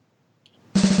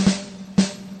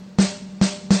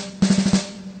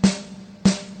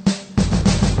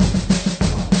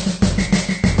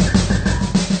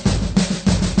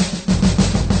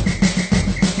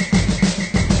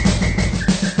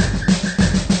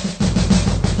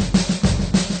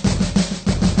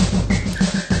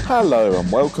Hello and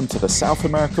welcome to the South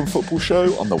American Football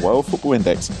Show on the World Football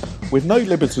Index. With no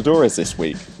Libertadores this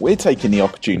week, we're taking the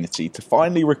opportunity to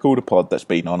finally record a pod that's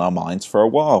been on our minds for a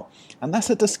while. And that's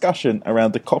a discussion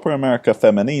around the Copa America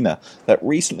Femenina that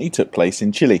recently took place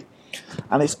in Chile.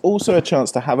 And it's also a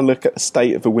chance to have a look at the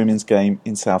state of the women's game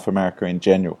in South America in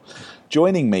general.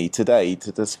 Joining me today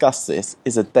to discuss this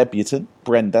is a debutant,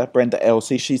 Brenda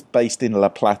Elsie. She's based in La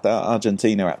Plata,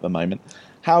 Argentina at the moment.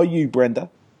 How are you, Brenda?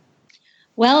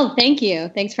 Well, thank you.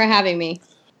 Thanks for having me.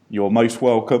 You're most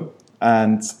welcome.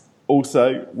 And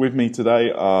also with me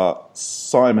today are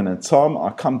Simon and Tom.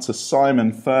 I'll come to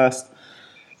Simon first.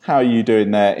 How are you doing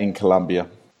there in Colombia?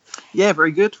 Yeah,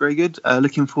 very good, very good.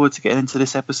 Looking forward to getting into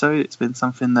this episode. It's been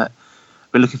something that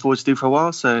we're looking forward to do for a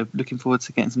while, so looking forward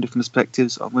to getting some different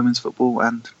perspectives on women's football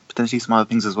and potentially some other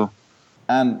things as well.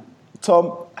 And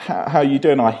Tom, how are you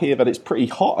doing? I hear that it's pretty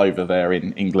hot over there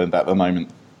in England at the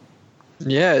moment.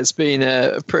 Yeah, it's been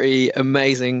a pretty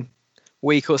amazing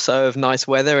week or so of nice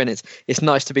weather, and it's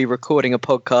nice to be recording a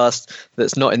podcast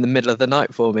that's not in the middle of the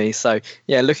night for me. So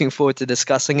yeah, looking forward to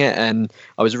discussing it. And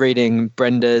I was reading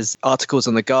Brenda's articles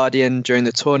on The Guardian during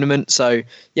the tournament. So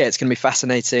yeah, it's going to be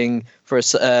fascinating for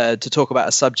us to talk about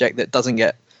a subject that doesn't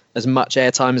get as much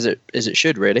airtime as it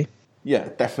should, really. Yeah,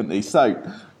 definitely. So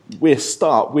we'll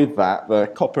start with that, the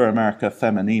Copa America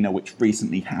Femenina, which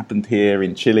recently happened here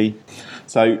in Chile.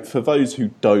 So for those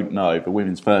who don't know, the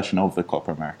women's version of the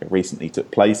Copa America recently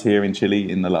took place here in Chile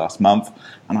in the last month.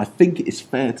 And I think it's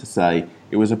fair to say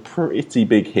it was a pretty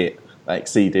big hit that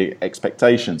exceeded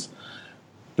expectations.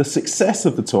 The success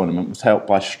of the tournament was helped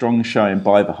by strong showing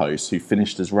by the hosts, who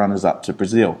finished as runners-up to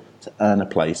Brazil to earn a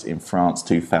place in France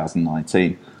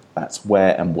 2019. That's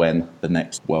where and when the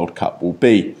next World Cup will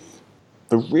be.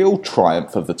 The real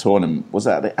triumph of the tournament was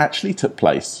that it actually took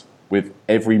place with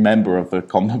every member of the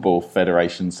CONMEBOL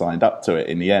Federation signed up to it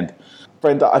in the end.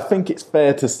 Brenda, I think it's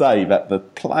fair to say that the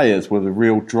players were the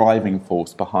real driving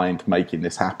force behind making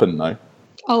this happen, though.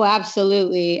 Oh,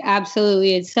 absolutely.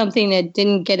 Absolutely. It's something that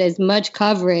didn't get as much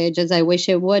coverage as I wish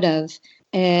it would have.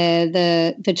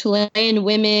 The Chilean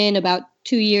women about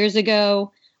 2 years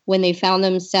ago, when they found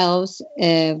themselves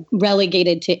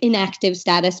relegated to inactive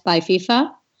status by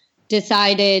FIFA,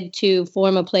 decided to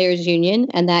form a players' union,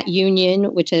 and that union,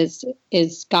 which has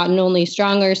gotten only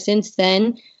stronger since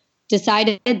then,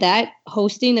 decided that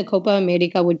hosting the Copa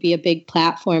America would be a big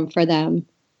platform for them.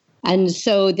 And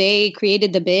so they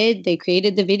created the bid, they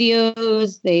created the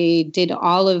videos, they did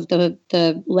all of the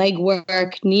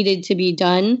legwork needed to be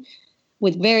done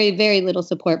with very, very little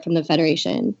support from the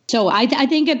Federation. So I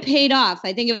think it paid off.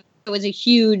 I think it was a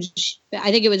huge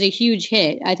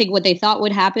hit. I think what they thought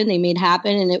would happen, they made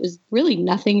happen, and it was really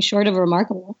nothing short of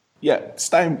remarkable. Yeah,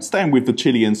 staying with the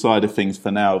Chilean side of things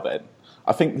for now then.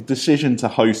 I think the decision to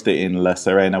host it in La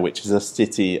Serena, which is a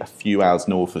city a few hours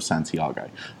north of Santiago,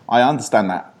 I understand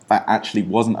that actually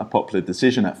wasn't a popular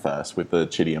decision at first with the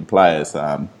Chilean players.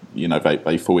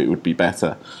 They thought it would be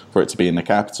better for it to be in the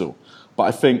capital. But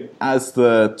I think as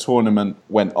the tournament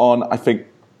went on, I think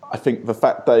the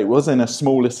fact that it was in a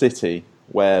smaller city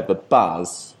where the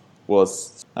buzz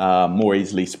was more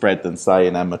easily spread than, say,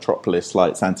 in a metropolis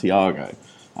like Santiago,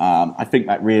 I think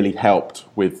that really helped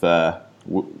with the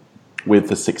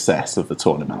success of the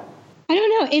tournament. I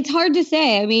don't know. It's hard to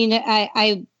say. I mean,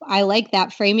 I like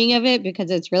that framing of it because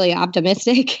it's really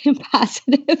optimistic and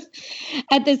positive.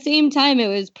 At the same time, it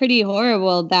was pretty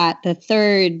horrible that the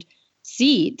third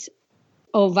seat,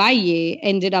 Ovalle,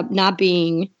 ended up not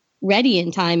being ready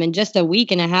in time, and just a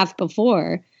week and a half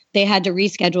before they had to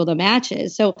reschedule the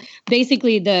matches. So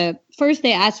basically first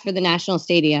they asked for the national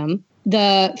stadium.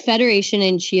 The Federation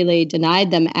in Chile denied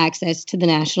them access to the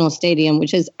national stadium,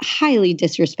 which is highly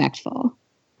disrespectful.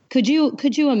 Could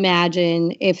you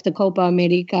imagine if the Copa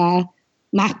America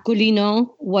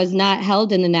Masculino was not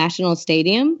held in the national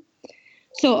stadium?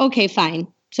 So, okay, fine.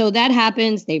 So that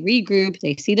happens, they regroup,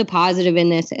 they see the positive in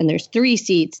this, and there's 3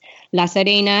 seats, La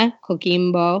Serena,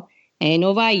 Coquimbo, and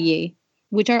Ovalle,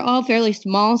 which are all fairly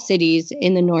small cities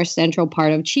in the north central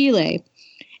part of Chile.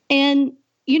 And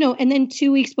and then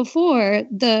 2 weeks before,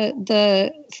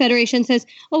 the Federation says,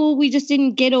 oh, well, we just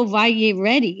didn't get Ovalle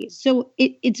ready. So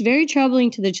it's very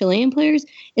troubling to the Chilean players.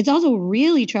 It's also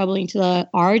really troubling to the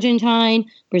Argentine,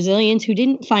 Brazilians who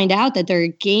didn't find out that their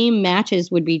game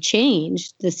matches would be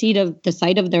changed, the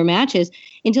site of their matches,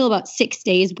 until about 6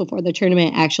 days before the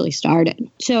tournament actually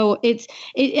started. So it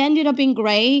ended up in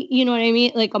gray. You know what I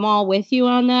mean? Like, I'm all with you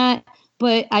on that.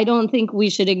 But I don't think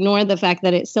we should ignore the fact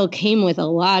that it still came with a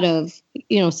lot of,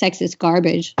 sexist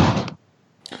garbage.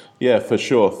 Yeah, for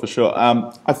sure.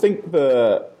 I think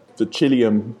the the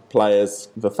Chilean players,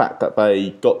 the fact that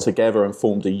they got together and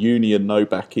formed a union,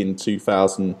 back in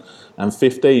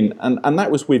 2015, and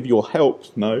that was with your help,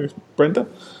 no, Brenda?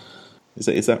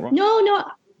 Is that right? No,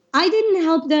 I didn't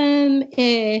help them.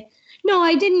 No,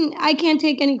 I didn't. I can't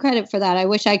take any credit for that. I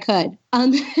wish I could,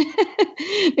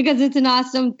 because it's an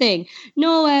awesome thing.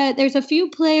 No, there's a few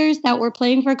players that were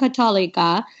playing for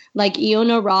Católica, like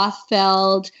Iona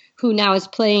Rothfeld, who now is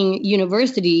playing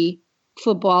university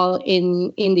football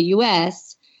in the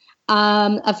U.S.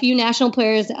 A few national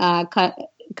players,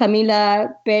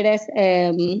 Camila Perez,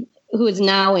 who is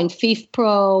now in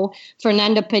FIFPro,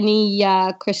 Fernanda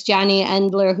Penilla, Christiane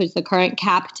Endler, who's the current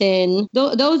captain.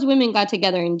 Those women got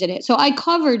together and did it. So I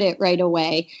covered it right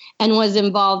away and was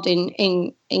involved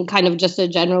in kind of just a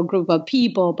general group of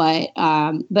people. But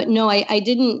no, I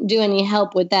didn't do any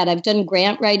help with that. I've done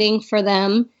grant writing for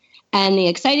them. And the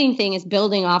exciting thing is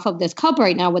building off of this cup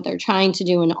right now, what they're trying to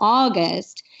do in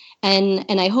August, and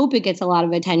I hope it gets a lot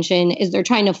of attention, is they're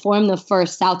trying to form the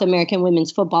first South American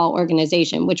women's football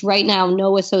organization, which right now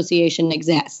no association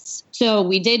exists. So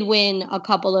we did win a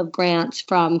couple of grants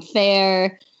from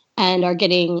FAIR and are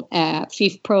getting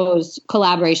FIFPro's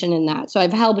collaboration in that. So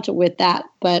I've helped with that,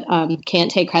 but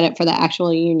can't take credit for the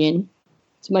actual union,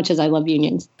 as much as I love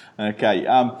unions. Okay.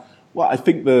 Well, I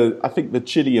think the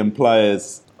Chilean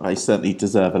players, they certainly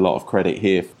deserve a lot of credit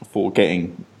here for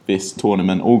getting this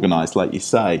tournament organised, like you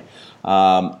say.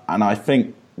 And I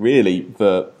think really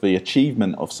the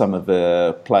achievement of some of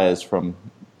the players from,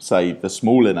 say, the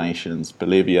smaller nations,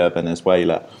 Bolivia,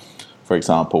 Venezuela, for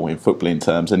example, in footballing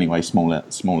terms anyway,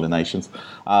 smaller nations,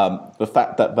 the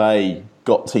fact that they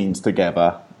got teams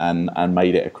together and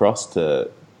made it across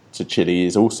to Chile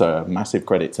is also a massive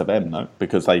credit to them, though,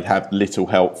 because they have little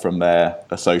help from their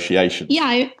association.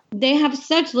 Yeah, they have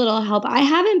such little help. I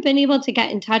haven't been able to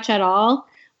get in touch at all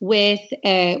with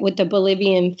the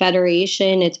Bolivian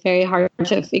Federation. It's very hard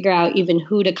to figure out even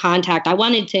who to contact. I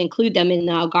wanted to include them in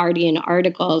the Guardian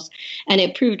articles, and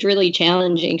it proved really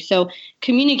challenging. So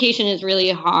communication is really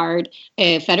hard.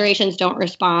 Federations don't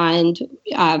respond.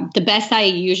 The best I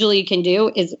usually can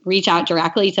do is reach out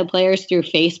directly to players through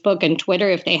Facebook and Twitter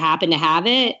if they happen to have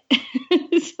it.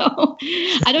 So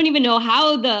I don't even know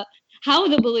how the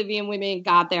Bolivian women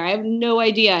got there. I have no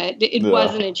idea. It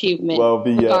was an achievement,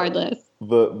 regardless.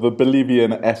 The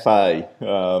Bolivian FA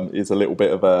is a little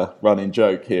bit of a running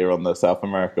joke here on the South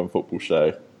American Football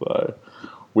Show. So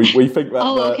we think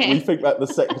that we think that the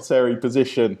secretary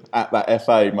position at that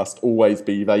FA must always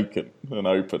be vacant and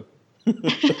open,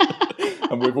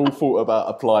 and we've all thought about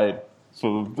applying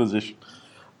for the position.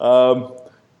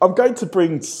 I'm going to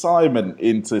bring Simon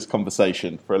into this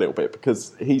conversation for a little bit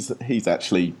because he's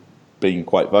actually been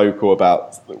quite vocal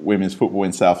about women's football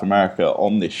in South America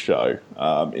on this show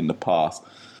in the past.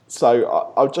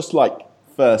 So I'd just like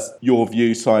first your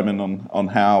view, Simon, on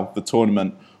how the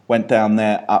tournament went down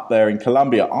there, up there in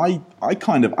Colombia. I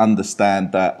kind of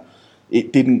understand that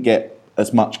it didn't get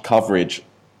as much coverage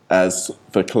as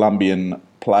the Colombian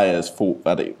players thought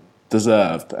that it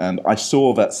deserved. And I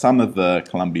saw that some of the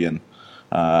Colombian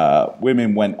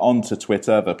women went onto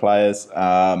Twitter, the players,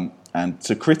 and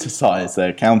to criticise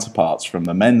their counterparts from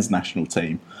the men's national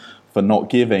team for not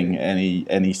giving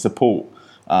any support,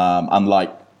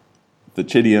 unlike the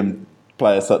Chilean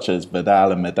players such as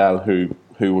Vidal and Medal,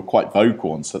 who were quite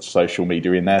vocal on such social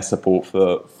media in their support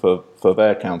for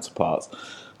their counterparts.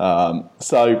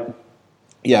 So,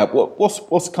 yeah,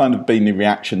 what's kind of been the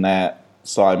reaction there,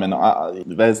 Simon?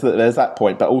 There's that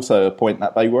point, but also a point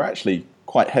that they were actually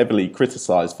quite heavily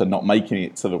criticised for not making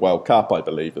it to the World Cup, I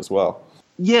believe, as well.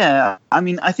 Yeah, I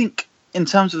mean, I think in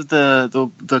terms of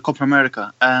the Copa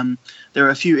America, there are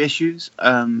a few issues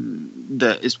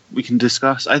that we can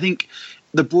discuss. I think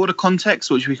the broader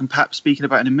context, which we can perhaps speak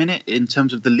about in a minute, in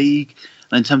terms of the league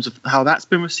and in terms of how that's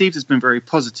been received, has been very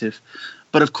positive.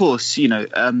 But of course,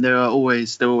 there are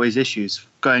always issues.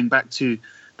 Going back to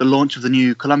the launch of the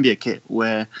new Colombia kit,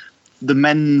 where the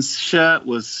men's shirt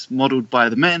was modelled by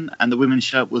the men and the women's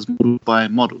shirt was modelled by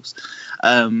models,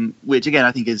 which again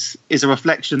I think is a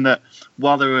reflection that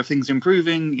while there are things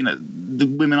improving, the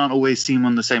women aren't always seen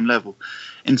on the same level.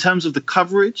 In terms of the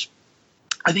coverage,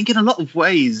 I think in a lot of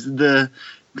ways the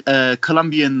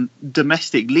Colombian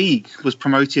domestic league was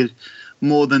promoted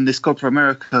more than this Copa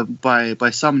America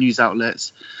by some news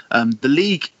outlets. The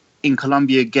league in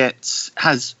Colombia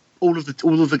has all of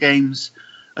the games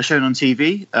are shown on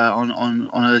TV on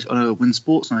a Win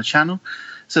Sports on a channel,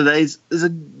 so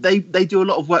they do a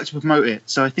lot of work to promote it.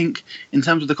 So I think in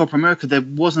terms of the Copa America, there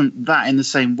wasn't that in the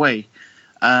same way,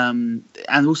 and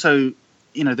also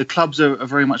the clubs are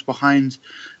very much behind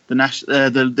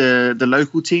the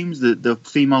local teams, the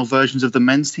female versions of the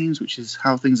men's teams, which is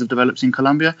how things have developed in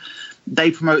Colombia.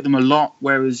 They promote them a lot.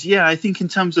 Whereas, I think in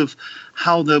terms of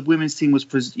how the women's team was,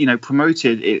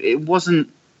 promoted, it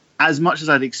wasn't as much as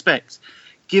I'd expect,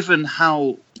 given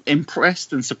how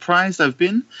impressed and surprised I've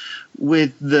been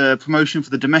with the promotion for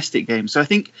the domestic game. So I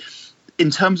think in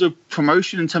terms of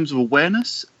promotion, in terms of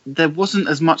awareness, there wasn't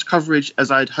as much coverage as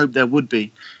I'd hoped there would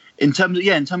be. In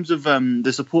terms of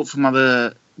the support from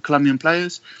other Colombian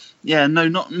players, no,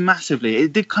 not massively.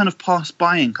 It did kind of pass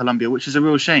by in Colombia, which is a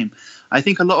real shame. I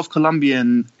think a lot of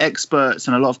Colombian experts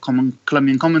and a lot of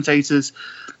Colombian commentators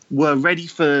were ready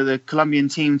for the Colombian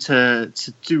team to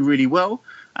do really well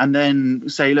and then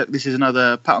say, look, this is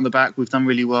another pat on the back. We've done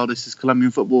really well. This is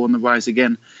Colombian football on the rise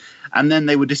again. And then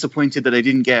they were disappointed that they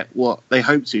didn't get what they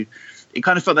hoped to. It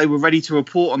kind of felt they were ready to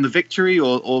report on the victory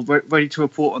or ready to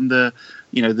report on the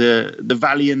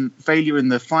valiant failure in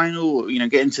the final,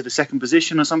 get into the second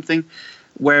position or something.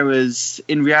 Whereas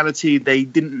in reality, they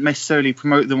didn't necessarily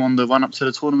promote them on the run up to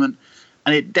the tournament.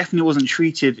 And it definitely wasn't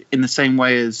treated in the same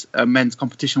way as a men's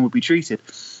competition would be treated.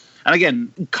 And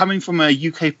again, coming from a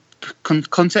UK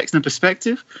context and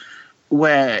perspective,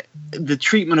 where the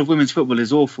treatment of women's football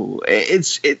is awful.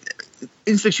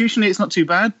 Institutionally, it's not too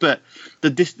bad, but the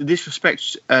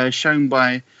disrespect shown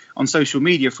on social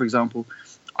media, for example,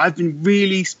 I've been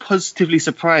really positively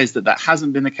surprised that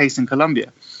hasn't been the case in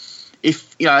Colombia.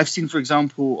 If I've seen, for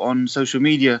example, on social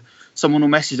media, someone will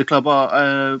message the club,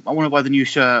 I want to buy the new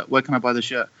shirt. Where can I buy the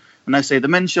shirt? And they say the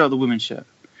men's shirt or the women's shirt.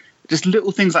 Just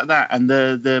little things like that, and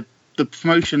the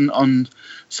promotion on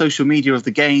social media of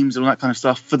the games and all that kind of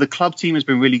stuff for the club team has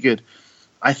been really good.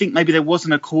 I think maybe there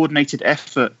wasn't a coordinated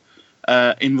effort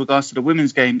in regards to the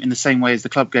women's game in the same way as the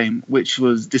club game, which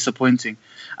was disappointing.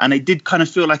 And it did kind of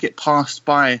feel like it passed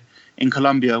by in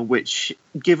Colombia, which,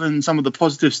 given some of the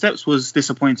positive steps, was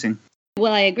disappointing.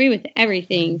 Well, I agree with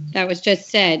everything that was just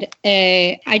said.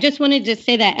 I just wanted to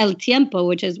say that El Tiempo,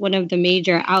 which is one of the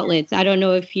major outlets, I don't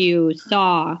know if you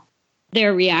saw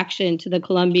their reaction to the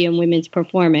Colombian women's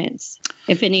performance.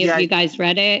 If any of you guys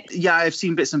read it. Yeah, I've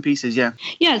seen bits and pieces, yeah.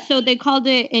 Yeah, so they called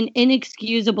it an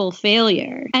inexcusable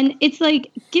failure. And it's like,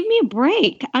 give me a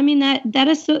break. I mean,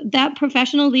 that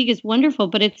professional league is wonderful,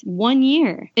 but it's 1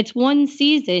 year. It's one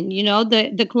season.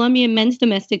 The Colombian men's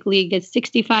domestic league is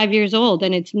 65 years old,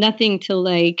 and it's nothing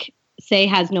to say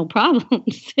has no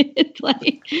problems. It's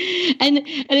and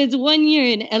it's 1 year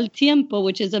in El Tiempo,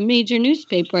 which is a major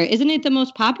newspaper. Isn't it the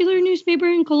most popular newspaper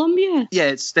in Colombia? Yeah,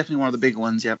 it's definitely one of the big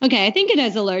ones, yeah. Okay, I think it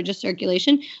has the largest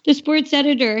circulation. The sports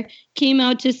editor came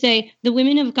out to say the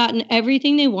women have gotten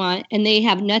everything they want and they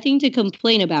have nothing to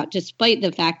complain about, despite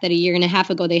the fact that a year and a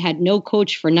half ago they had no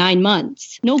coach for 9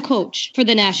 months. No coach for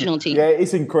the national team. Yeah,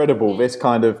 it's incredible, this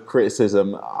kind of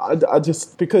criticism. I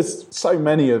just, because so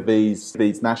many of these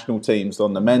national teams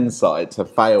on the men's side have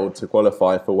failed to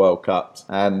qualify for World Cups,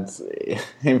 and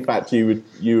in fact you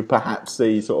would perhaps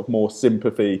see sort of more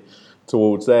sympathy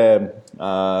towards them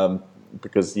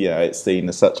because it's seen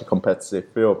as such a competitive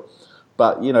field.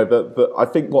 But I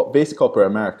think what this Copa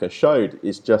America showed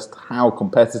is just how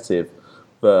competitive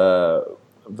the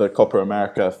Copa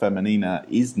America Femenina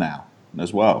is now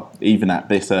as well, even at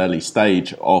this early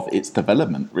stage of its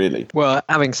development, really. Well,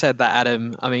 having said that,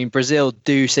 Adam, I mean, Brazil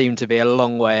do seem to be a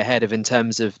long way ahead of in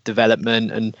terms of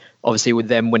development, and obviously with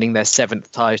them winning their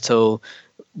 7th title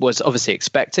was obviously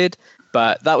expected.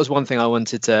 But that was one thing I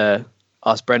wanted to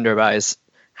ask Brenda about, is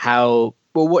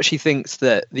what she thinks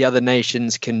that the other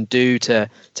nations can do to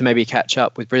maybe catch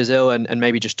up with Brazil, and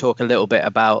maybe just talk a little bit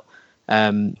about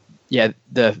the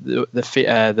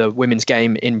women's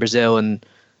game in Brazil and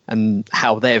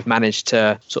how they've managed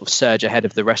to sort of surge ahead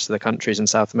of the rest of the countries in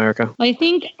South America. Well, I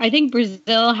think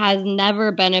Brazil has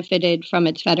never benefited from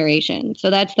its federation. So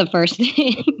that's the first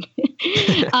thing.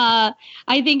 I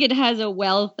think it has a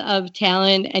wealth of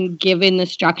talent, and given the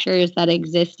structures that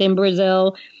exist in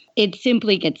Brazil, it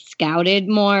simply gets scouted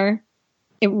more.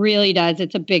 It really does.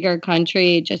 It's a bigger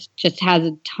country. It just has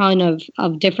a ton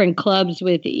of different clubs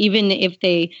with, even if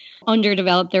they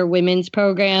underdevelop their women's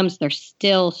programs, they're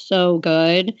still so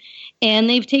good. And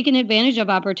they've taken advantage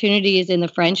of opportunities in the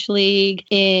French league,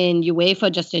 in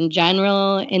UEFA just in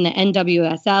general, in the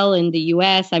NWSL in the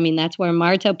US. I mean, that's where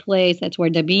Marta plays. That's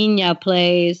where Davinha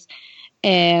plays.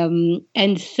 And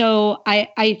so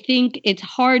I think it's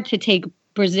hard to take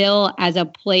Brazil as a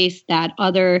place that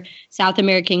other South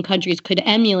American countries could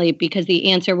emulate, because the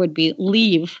answer would be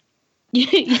leave.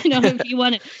 If you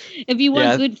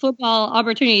want good football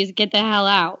opportunities, get the hell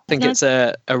out. I think it's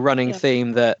a running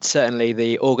theme that certainly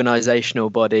the organizational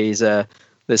bodies, there's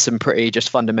some pretty just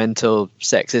fundamental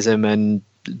sexism and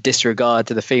disregard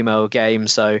to the female game.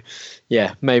 So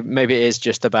yeah, maybe it is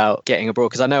just about getting abroad,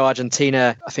 because I know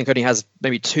Argentina, I think, only has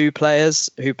maybe 2 players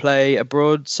who play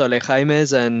abroad, Sole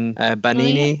Jaimes and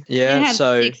Banini. They have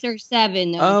 6 or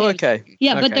 7 though. Oh, okay.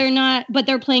 Yeah, okay. but they're not. But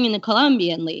they're playing in the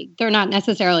Colombian league. They're not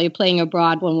necessarily playing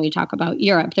abroad when we talk about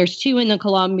Europe. There's 2 in the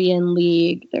Colombian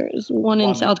league. There's one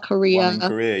in South Korea. One in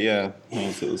Korea, yeah. I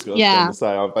was going to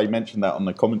say, they mentioned that on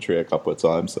the commentary a couple of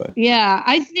times. So yeah,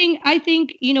 I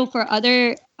think for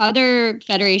other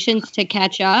federations to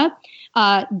catch up,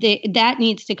 that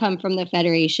needs to come from the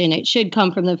federation. It should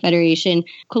come from the federation.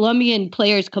 Colombian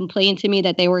players complained to me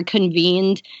that they were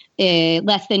convened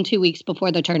less than 2 weeks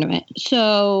before the tournament.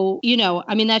 So,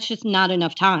 that's just not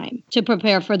enough time to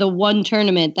prepare for the one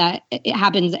tournament that it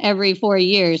happens every 4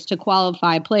 years to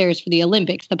qualify players for the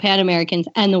Olympics, the Pan Americans,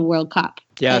 and the World Cup.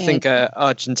 Yeah, I think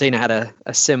Argentina had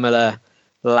a similar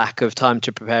lack of time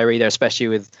to prepare either, especially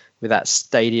with that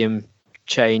stadium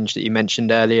change that you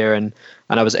mentioned earlier. And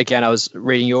I was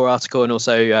reading your article, and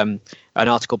also an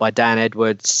article by Dan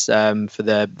Edwards for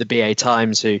the BA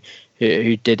Times, who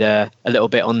did a little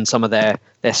bit on some of their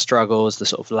struggles, the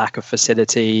sort of lack of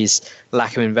facilities,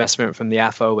 lack of investment from the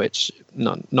AFA, which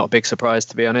not a big surprise,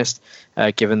 to be honest,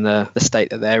 given the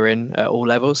state that they're in at all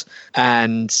levels.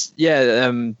 And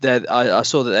I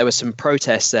saw that there were some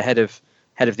protests ahead of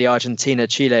the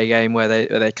Argentina-Chile game where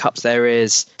they cupped their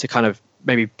ears to kind of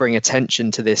maybe bring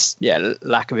attention to this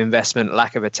lack of investment,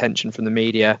 lack of attention from the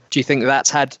media. Do you think that's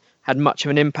had much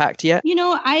of an impact yet?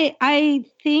 I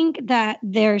think that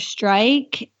their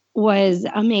strike was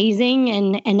amazing,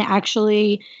 and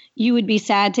actually you would be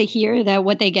sad to hear that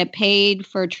what they get paid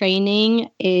for training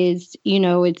is,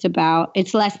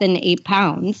 it's less than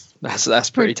 £8. That's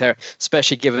pretty terrible,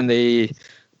 especially given the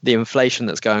inflation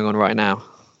that's going on right now.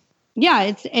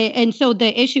 Yeah, and so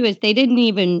the issue is they didn't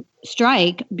even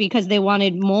strike because they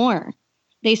wanted more.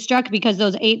 They struck because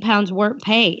those £8 weren't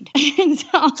paid. And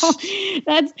so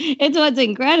it's what's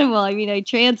incredible. I mean, I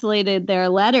translated their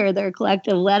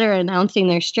collective letter announcing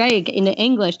their strike into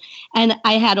English, and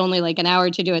I had only like an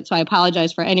hour to do it. So I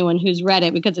apologize for anyone who's read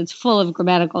it because it's full of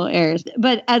grammatical errors.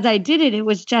 But as I did it, it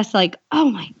was just like, oh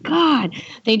my God,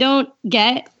 they don't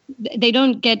get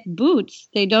boots.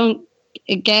 They don't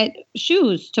get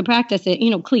shoes to practice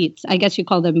it, cleats. I guess you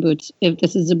call them boots if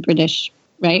this is a British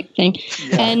thing.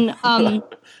 Yeah. And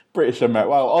British American.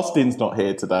 Well, Austin's not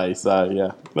here today, so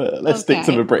yeah. But let's stick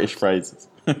to the British phrases.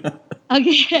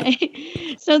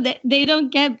 Okay. So they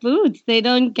don't get boots. They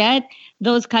don't get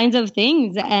those kinds of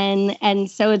things.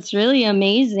 And so it's really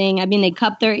amazing. I mean, they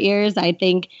cup their ears. I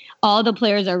think all the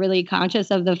players are really conscious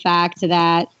of the fact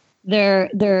that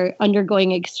they're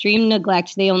undergoing extreme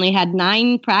neglect. They only had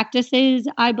 9 practices,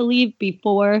 I believe,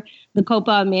 before the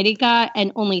Copa America,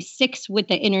 and only 6 with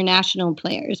the international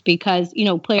players because,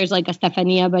 players like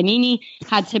Estefania Banini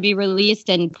had to be released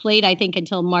and played, I think,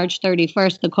 until March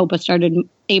 31st. The Copa started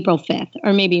April 5th,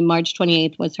 or maybe March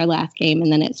 28th was her last game,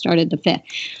 and then it started the 5th.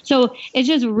 So it's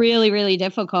just really, really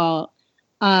difficult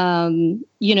to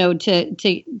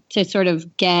sort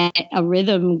of get a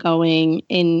rhythm going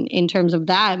in terms of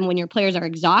that. And when your players are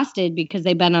exhausted because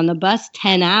they've been on the bus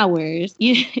 10 hours,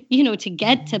 to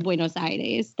get to Buenos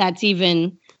Aires, that's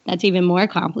even more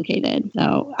complicated.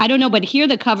 So I don't know, but here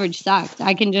the coverage sucks.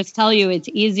 I can just tell you it's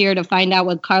easier to find out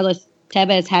what Carlos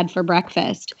Tevez had for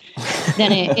breakfast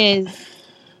than it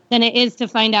is to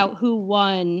find out who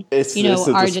won,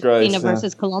 Argentina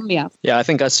versus Colombia. Yeah, I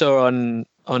think I saw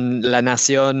on La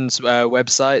Nacion's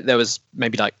website, there was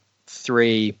maybe like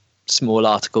 3 small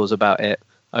articles about it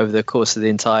over the course of the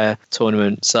entire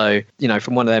tournament. So,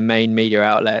 from one of their main media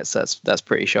outlets, that's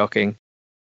pretty shocking.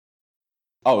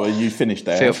 Oh, you finished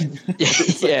there?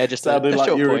 Yeah, just sounded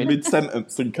like you were point. in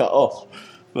mid-sentence and cut off.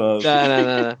 No.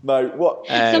 No, what?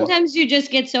 Sometimes you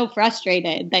just get so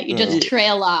frustrated that you just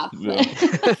trail off. Yeah.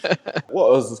 What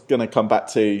I was going to come back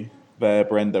to there,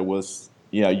 Brenda, was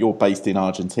you're based in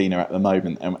Argentina at the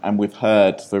moment, and we've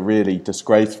heard the really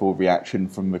disgraceful reaction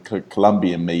from the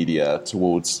Colombian media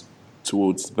towards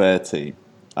their team.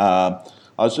 I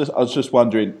was just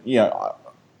wondering,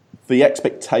 the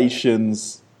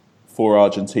expectations for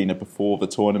Argentina before the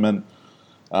tournament,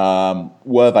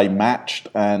 were they matched,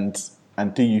 and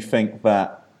do you think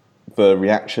that the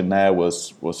reaction there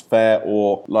was fair,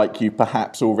 or like you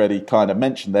perhaps already kind of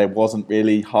mentioned, there wasn't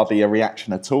really hardly a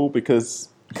reaction at all because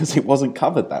it wasn't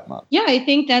covered that much? Yeah, I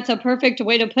think that's a perfect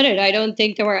way to put it. I don't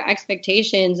think there were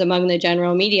expectations among the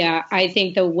general media. I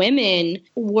think the women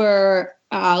were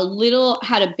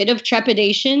had a bit of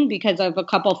trepidation because of a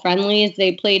couple friendlies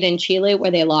they played in Chile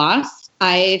where they lost.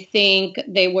 I think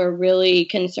they were really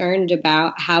concerned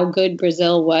about how good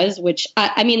Brazil was, which,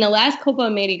 I mean, the last Copa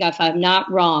America, if I'm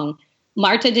not wrong,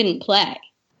 Marta didn't play.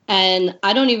 And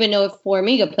I don't even know if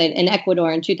Formiga played in Ecuador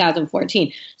in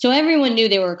 2014. So everyone knew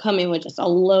they were coming with just a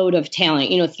load of talent,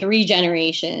 3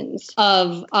 generations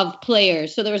of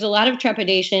players. So there was a lot of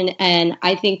trepidation, and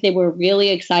I think they were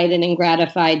really excited and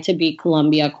gratified to beat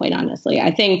Colombia, quite honestly.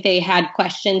 I think they had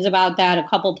questions about that. A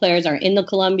couple players are in the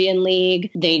Colombian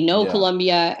league. They know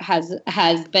Colombia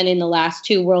has been in the last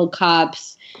 2 World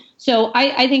Cups. So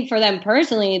I think for them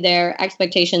personally, their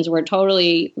expectations were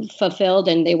totally fulfilled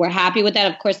and they were happy with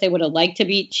that. Of course, they would have liked to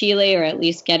beat Chile or at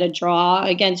least get a draw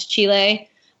against Chile.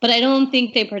 But I don't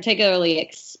think they particularly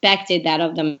expected that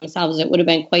of themselves. It would have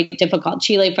been quite difficult.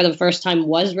 Chile, for the first time,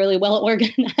 was really well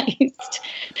organized,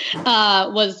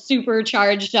 was super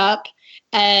charged up.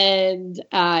 And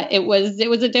it was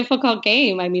a difficult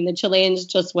game. I mean, the Chileans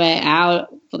just went out.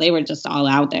 They were just all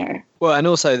out there. Well, and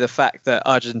also the fact that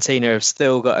Argentina have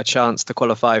still got a chance to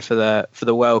qualify for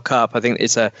the World Cup. I think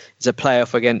it's a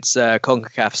playoff against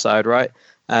CONCACAF side, right?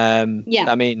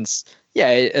 That means,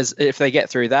 if they get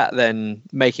through that, then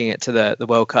making it to the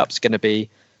World Cup is going to be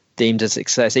deemed a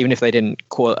success, even if they didn't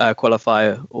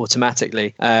qualify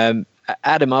automatically.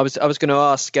 Adam, I was going to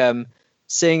ask.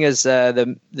 Seeing as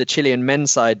the Chilean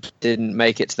men's side didn't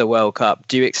make it to the World Cup,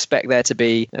 do you expect there to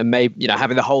be maybe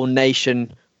having the whole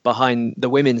nation behind the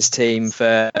women's team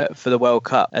for the World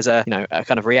Cup as a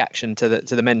kind of reaction to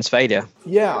the men's failure?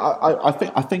 Yeah,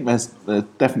 I think there's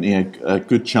definitely a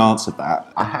good chance of that.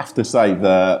 I have to say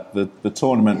the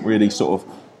tournament really sort of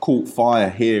caught fire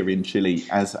here in Chile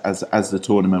as the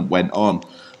tournament went on.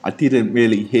 I didn't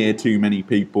really hear too many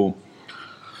people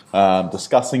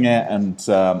discussing it,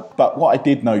 but what I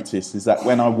did notice is that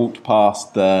when I walked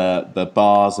past the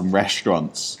bars and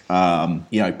restaurants,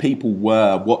 people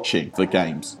were watching the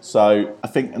games. So I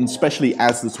think, and especially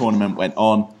as the tournament went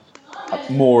on,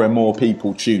 more and more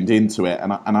people tuned into it,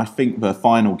 and I think the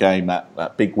final game,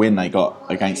 that big win they got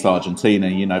against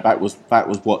Argentina, that was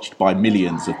watched by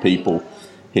millions of people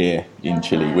here in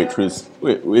Chile,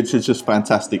 which is just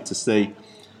fantastic to see.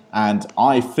 And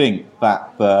I think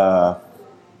that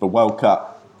the World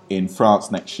Cup in France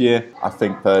next year, I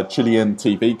think the Chilean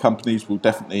TV companies will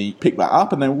definitely pick that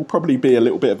up, and there will probably be a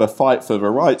little bit of a fight for the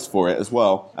rights for it as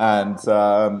well. And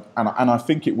I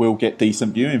think it will get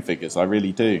decent viewing figures. I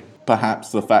really do.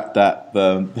 Perhaps the fact that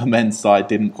the men's side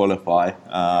didn't qualify,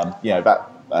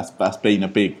 that's been a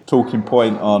big talking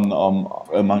point on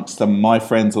amongst some of my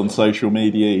friends on social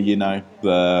media.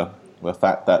 The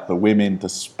fact that the women,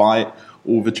 despite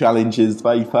all the challenges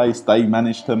they faced, they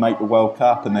managed to make the World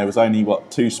Cup, and there was only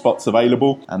 2 spots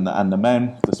available, and the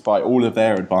men, despite all of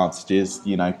their advantages,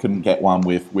 couldn't get one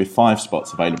with 5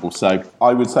 spots available. So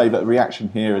I would say that the reaction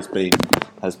here has been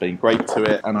great to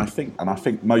it, and I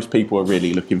think most people are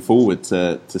really looking forward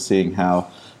to seeing how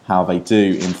they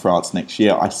do in France next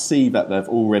year. I see that they've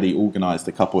already organised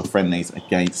a couple of friendlies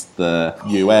against the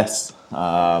US.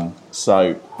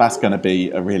 So that's going to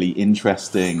be a really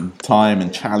interesting time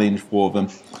and challenge for them.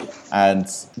 And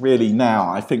really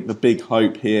now, I think the big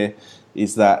hope here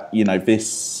is that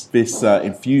this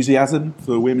enthusiasm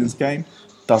for the women's game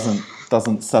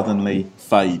doesn't suddenly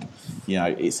fade.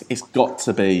 It's got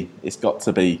to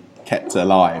be kept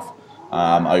alive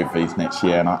over these next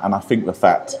year. And I think the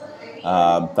fact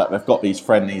that they've got these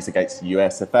friendlies against the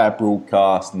US, if they're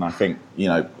broadcast, and I think,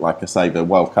 like I say, the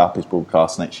World Cup is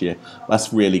broadcast next year,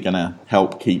 that's really going to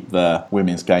help keep the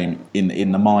women's game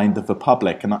in the mind of the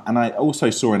public. And I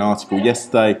also saw an article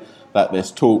yesterday that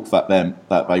there's talk that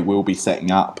they will be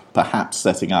perhaps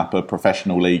setting up a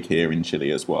professional league here in Chile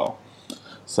as well.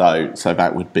 So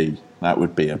that would be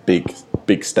a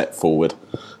big step forward.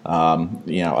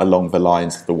 Along the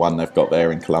lines of the one they've got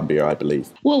there in Colombia, I believe.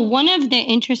 Well, one of the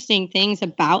interesting things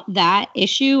about that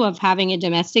issue of having a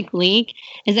domestic league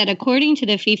is that according to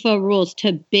the FIFA rules,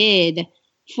 to bid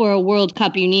for a World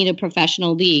Cup, you need a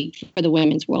professional league for the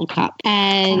Women's World Cup.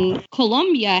 And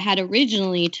Colombia had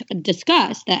originally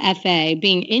discussed the FA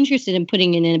being interested in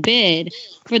putting in a bid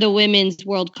for the Women's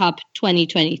World Cup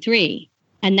 2023.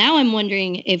 And now I'm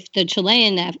wondering if the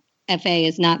Chilean FA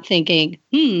is not thinking,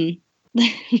 maybe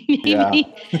we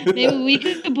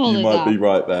could pull this off. You might be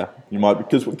right there. You might,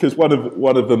 because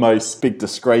one of the most big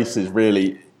disgraces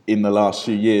really in the last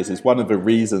few years is one of the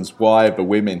reasons why the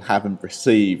women haven't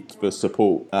received the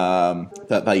support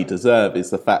that they deserve is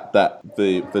the fact that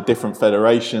the different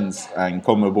federations and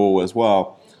CONMEBOL as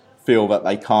well feel that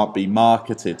they can't be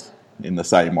marketed in the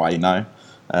same way,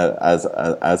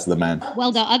 as the men.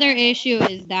 Well, the other issue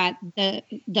is that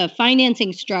the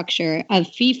financing structure of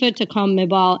FIFA to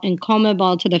CONMEBOL and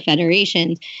CONMEBOL to the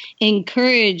federations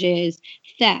encourages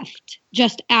theft,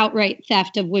 just outright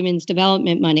theft of women's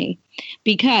development money.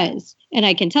 Because, and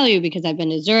I can tell you because I've been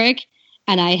to Zurich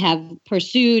and I have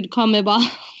pursued CONMEBOL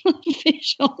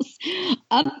officials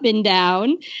up and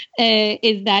down,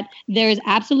 is that there is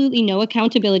absolutely no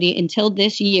accountability until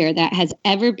this year that has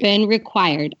ever been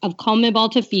required of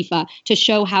CONMEBOL to FIFA to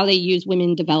show how they use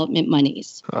women development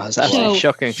monies. Oh, that's absolutely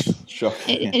shocking.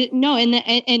 No,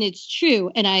 and it's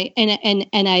true.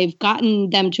 And I've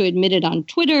gotten them to admit it on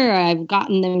Twitter. I've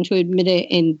gotten them to admit it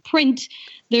in print.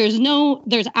 There's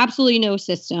absolutely no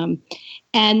system.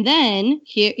 And then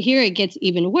here it gets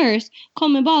even worse.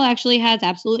 CONMEBOL actually has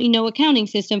absolutely no accounting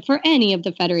system for any of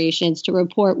the federations to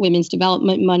report women's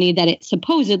development money that it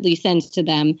supposedly sends to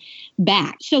them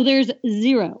back. So there's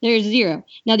zero.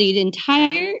 Now, the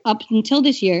entire, up until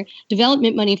this year,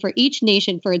 development money for each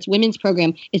nation for its women's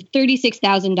program is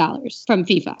 $36,000 from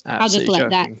FIFA. I'll just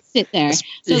let that sit there.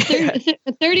 So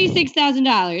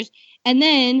 $36,000. And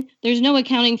then there's no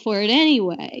accounting for it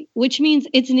anyway, which means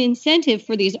it's an incentive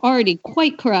for these already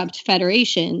quite corrupt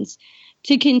federations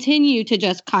to continue to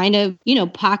just kind of,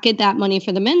 pocket that money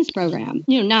for the men's program.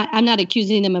 I'm not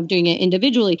accusing them of doing it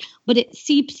individually, but it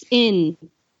seeps in.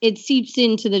 It seeps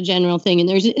into the general thing, and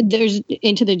there's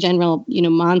into the general,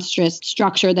 monstrous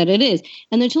structure that it is.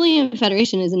 And the Chilean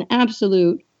Federation is an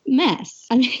absolute mess.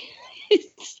 I mean,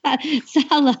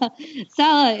 Salah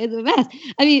is a mess.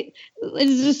 I mean,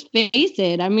 let's just face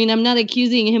it. I mean, I'm not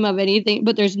accusing him of anything,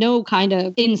 but there's no kind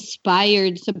of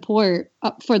inspired support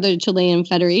for the Chilean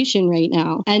Federation right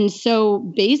now. And so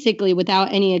basically,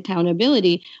 without any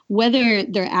accountability, whether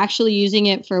they're actually using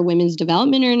it for women's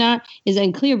development or not is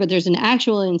unclear, but there's an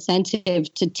actual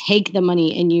incentive to take the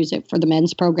money and use it for the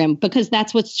men's program because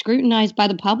that's what's scrutinized by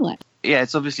the public. Yeah,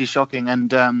 it's obviously shocking. And,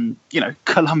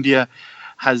 Colombia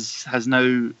has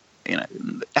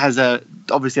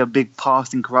obviously a big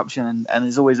past in corruption and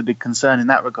is always a big concern in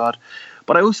that regard.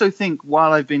 But I also think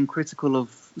while I've been critical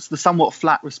of the somewhat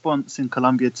flat response in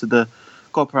Colombia to the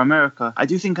Copa America, I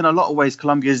do think in a lot of ways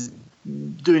Colombia is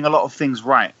doing a lot of things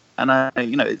right. And I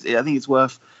think it's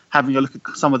worth having a look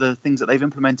at some of the things that they've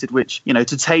implemented, which,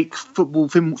 to take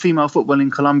female football in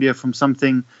Colombia from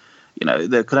something,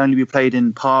 that could only be played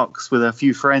in parks with a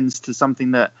few friends to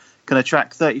something that can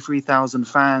attract 33,000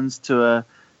 fans to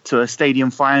a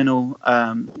stadium final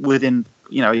within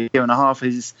a year and a half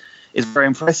is very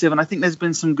impressive. And I think there's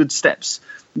been some good steps.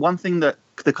 One thing that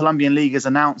the Colombian League has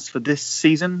announced for this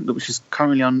season, which is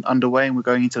currently underway and we're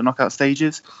going into the knockout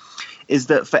stages, is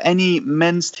that for any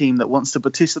men's team that wants to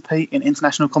participate in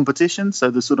international competitions, so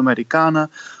the Sudamericana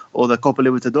or the Copa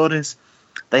Libertadores,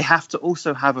 they have to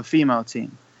also have a female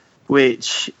team,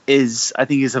 which I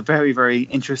think is a very, very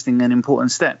interesting and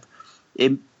important step.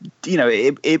 It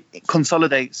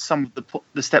consolidates some of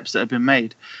the steps that have been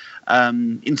made.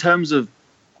 In terms of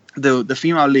the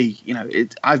female league,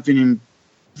 I've been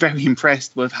very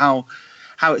impressed with how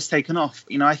it's taken off.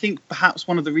 I think perhaps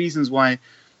one of the reasons why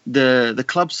the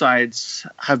club sides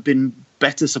have been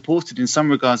better supported in some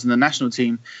regards than the national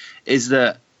team is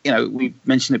that, we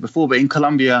mentioned it before, but in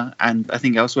Colombia and I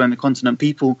think elsewhere in the continent,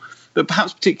 but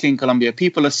perhaps particularly in Colombia,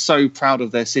 people are so proud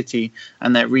of their city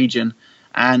and their region.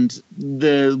 And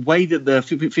the way that the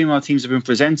female teams have been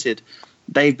presented,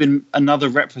 they've been another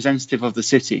representative of the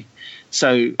city.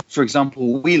 So, for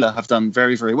example, Wheeler have done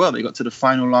very, very well. They got to the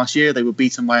final last year. They were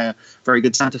beaten by a very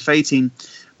good Santa Fe team.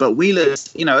 But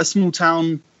Wheeler's, a small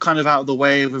town kind of out of the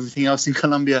way of everything else in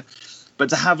Colombia. But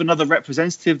to have another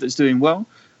representative that's doing well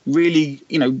really,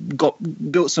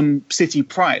 built some city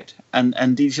pride.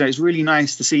 And it's really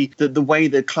nice to see that the way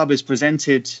the club is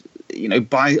presented,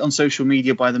 on social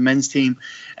media by the men's team,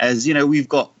 as we've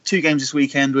got 2 games this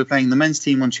weekend. We're playing the men's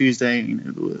team on Tuesday,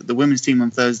 the women's team on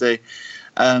Thursday,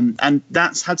 and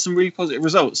that's had some really positive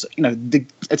results. The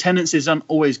attendances aren't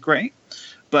always great,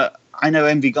 but I know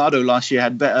Envigado last year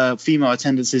had better female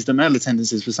attendances than male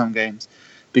attendances for some games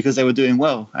because they were doing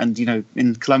well. And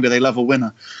in Colombia they love a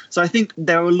winner. So I think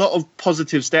there are a lot of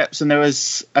positive steps, and there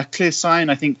is a clear sign,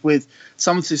 I think, with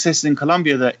some of the successes in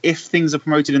Colombia, that if things are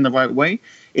promoted in the right way,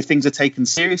 if things are taken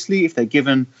seriously, if they're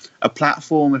given a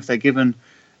platform, if they're given,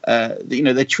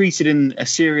 they're treated in a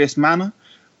serious manner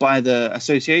by the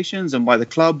associations and by the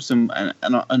clubs and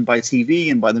by TV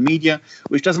and by the media,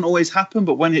 which doesn't always happen,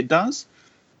 but when it does,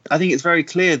 I think it's very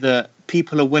clear that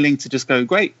people are willing to just go,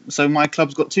 great, so my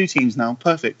club's got 2 teams now,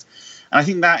 perfect. And I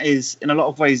think that is, in a lot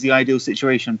of ways, the ideal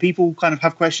situation. People kind of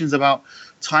have questions about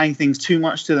tying things too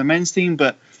much to the men's team,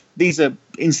 but these are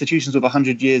institutions with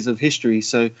 100 years of history.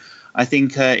 So I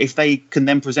think if they can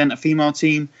then present a female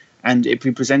team and it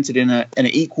be presented in an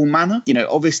equal manner,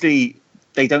 obviously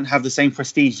they don't have the same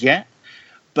prestige yet,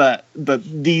 but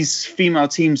these female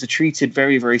teams are treated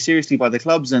very, very seriously by the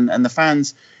clubs, and the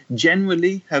fans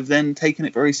generally have then taken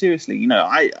it very seriously.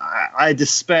 I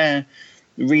despair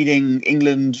reading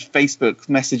England Facebook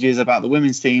messages about the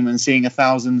women's team and seeing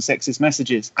 1,000 sexist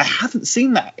messages. I haven't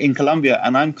seen that in Colombia,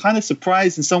 and I'm kind of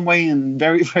surprised in some way, and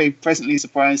very, very pleasantly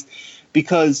surprised,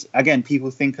 because again,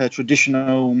 people think a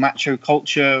traditional macho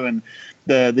culture and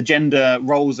the gender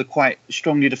roles are quite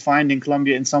strongly defined in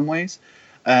Colombia in some ways.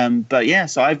 But yeah,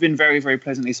 so I've been very, very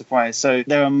pleasantly surprised. So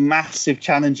there are massive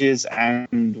challenges,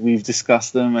 and we've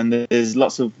discussed them, and there's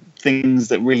lots of things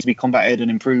that really need to be combated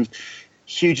and improved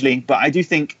hugely. But I do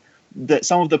think that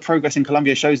some of the progress in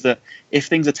Colombia shows that if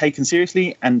things are taken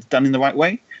seriously and done in the right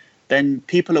way, then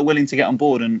people are willing to get on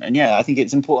board. And yeah, I think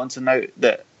it's important to note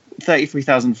that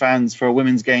 33,000 fans for a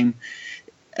women's game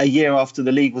a year after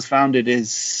the league was founded is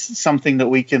something that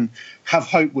we can have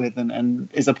hope with, and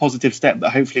is a positive step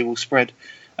that hopefully will spread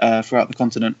throughout the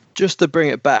continent. Just to bring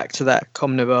it back to that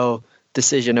CONMEBOL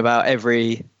decision about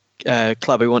every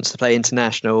club who wants to play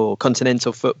international or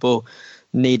continental football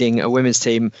needing a women's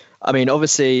team. I mean,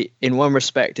 obviously, in one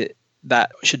respect,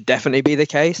 that should definitely be the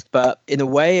case. But in a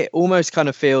way, it almost kind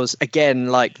of feels, again,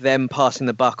 like them passing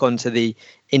the buck onto the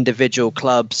individual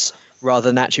clubs rather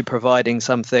than actually providing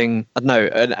something, I don't know,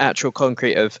 an actual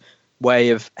concrete way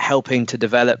of helping to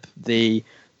develop the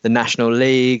national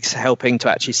leagues, helping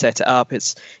to actually set it up.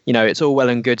 It's, it's all well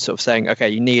and good sort of saying, okay,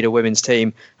 you need a women's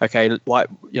team. Okay,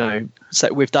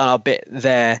 so we've done our bit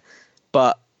there.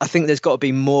 But I think there's got to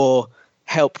be more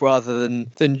help rather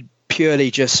than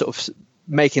purely just sort of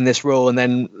making this rule and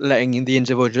then letting the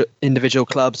individual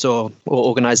clubs or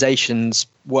organisations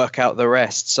work out the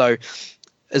rest. So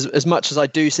as much as I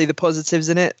do see the positives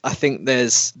in it, I think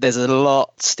there's a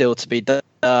lot still to be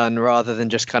done rather than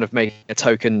just kind of making a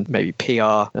token, maybe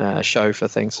PR show for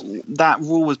things. That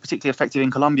rule was particularly effective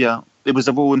in Colombia. It was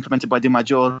a rule implemented by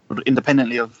DIMAYOR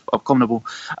independently of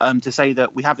CONMEBOL to say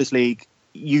that we have this league,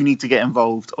 you need to get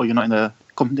involved or you're not in the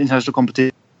international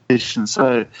competition.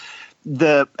 So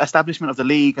the establishment of the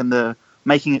league and the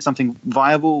making it something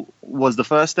viable was the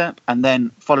first step, and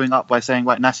then following up by saying,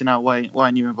 right, Nacional, why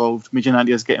aren't you involved?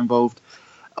 Millonarios, get involved.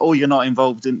 Or you're not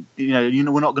involved in,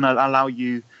 we're not going to allow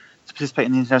you to participate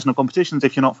in the international competitions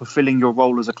if you're not fulfilling your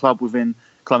role as a club within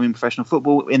Colombian professional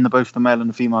football in both the male and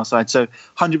the female side. So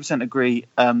 100% agree.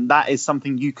 That is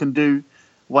something you can do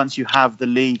once you have the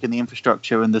league and the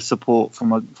infrastructure and the support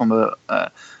from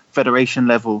a federation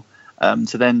level.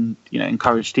 To then,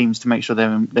 encourage teams to make sure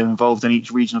they're involved in each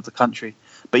region of the country.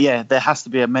 But yeah, there has to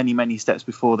be many, many steps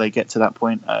before they get to that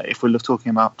point. If we're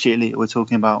talking about Chile, we're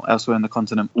talking about elsewhere in the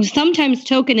continent. Sometimes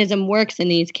tokenism works in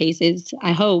these cases,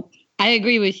 I hope. I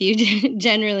agree with you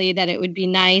generally that it would be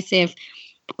nice if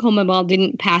CONMEBOL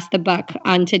didn't pass the buck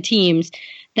onto teams.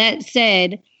 That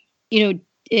said,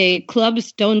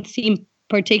 clubs don't seem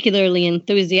particularly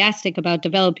enthusiastic about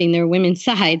developing their women's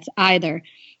sides either.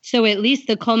 So at least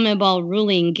the CONMEBOL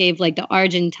ruling gave the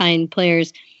Argentine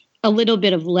players a little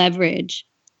bit of leverage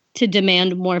to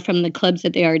demand more from the clubs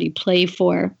that they already play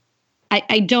for.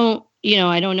 I don't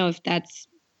know if that's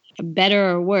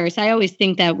better or worse. I always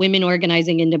think that women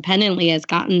organizing independently has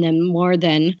gotten them more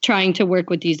than trying to work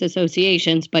with these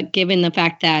associations. But given the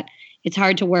fact that it's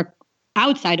hard to work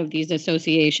outside of these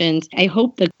associations, I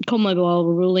hope the CONMEBOL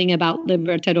ruling about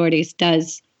Libertadores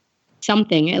does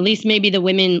something. At least maybe the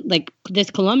women,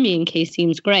 this Colombian case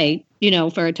seems great,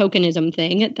 for a tokenism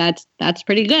thing. That's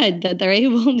pretty good that they're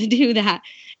able to do that.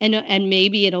 And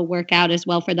maybe it'll work out as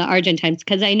well for the Argentines,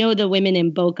 because I know the women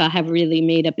in Boca have really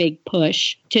made a big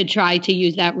push to try to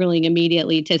use that ruling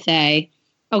immediately to say,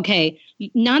 okay,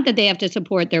 not that they have to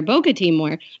support their Boca team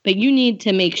more, but you need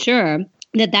to make sure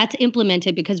that that's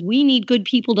implemented, because we need good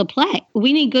people to play.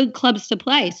 We need good clubs to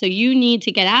play. So you need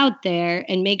to get out there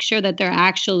and make sure that they're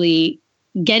actually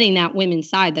getting that women's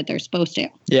side that they're supposed to.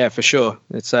 Yeah, for sure.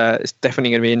 It's definitely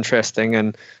going to be interesting,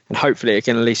 and hopefully it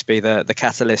can at least be the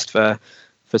catalyst for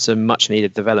some much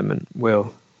needed development.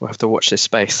 We'll have to watch this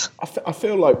space. I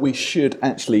feel like we should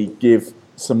actually give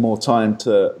some more time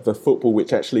to the football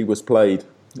which actually was played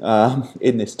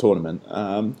in this tournament,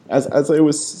 as there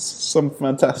was some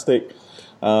fantastic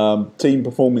team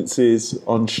performances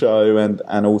on show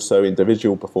and also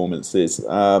individual performances.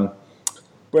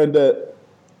 Brenda,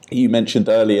 you mentioned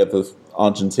earlier the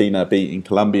Argentina beating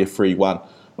Colombia 3-1.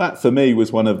 That for me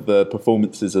was one of the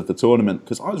performances of the tournament,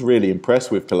 because I was really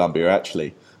impressed with Colombia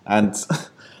actually. And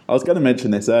I was going to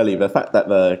mention this earlier, the fact that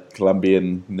the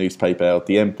Colombian newspaper El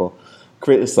Tiempo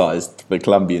criticised the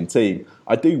Colombian team,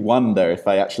 I do wonder if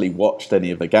they actually watched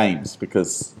any of the games,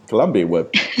 because Colombia were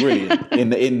brilliant in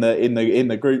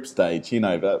the group stage. You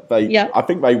know, I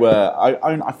think they were.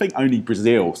 I think only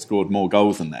Brazil scored more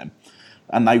goals than them,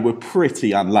 and they were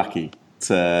pretty unlucky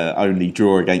to only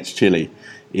draw against Chile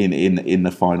in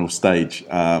the final stage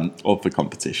of the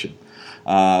competition.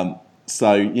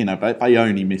 So, you know, they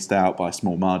only missed out by a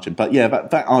small margin. But yeah,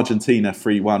 that Argentina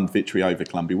 3-1 victory over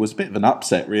Colombia was a bit of an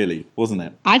upset, really, wasn't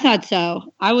it? I thought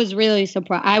so. I was really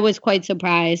surprised. I was quite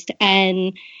surprised.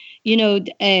 And, you know,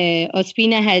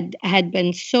 Ospina had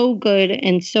been so good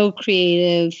and so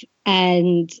creative.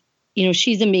 And, you know,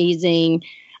 she's amazing.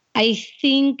 I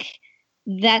think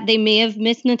that they may have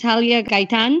missed Natalia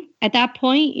Gaitan at that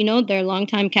point, you know, their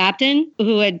longtime captain,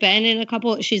 who had been in a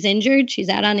couple. She's injured. She's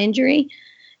out on injury.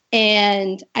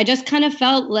 And I just kind of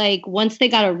felt like once they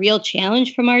got a real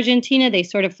challenge from Argentina, they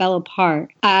sort of fell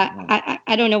apart.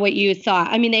 I don't know what you thought.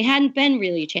 I mean, they hadn't been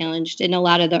really challenged in a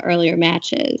lot of the earlier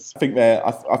matches.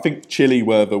 I think Chile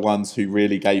were the ones who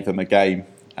really gave them a game,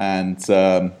 and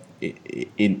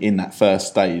in that first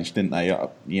stage, didn't they?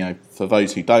 You know, for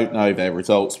those who don't know, their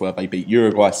results were they beat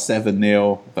Uruguay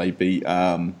 7-0, they beat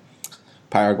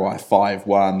Paraguay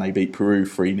 5-1, they beat Peru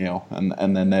 3-0,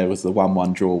 and then there was the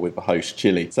 1-1 draw with the host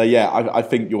Chile. So yeah, I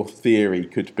think your theory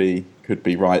could be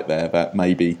right there, that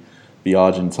maybe the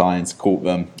Argentines caught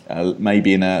them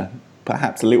maybe in a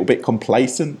perhaps a little bit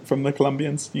complacent from the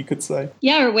Colombians, you could say.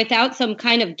 Yeah, or without some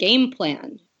kind of game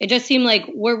plan. It just seemed like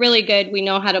we're really good, we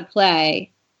know how to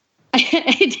play.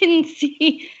 I didn't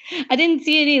see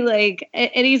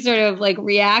any sort of like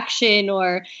reaction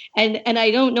and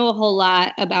I don't know a whole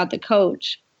lot about the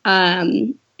coach.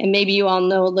 And maybe you all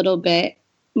know a little bit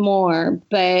more,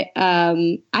 but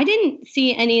I didn't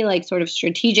see any like sort of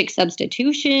strategic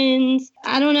substitutions.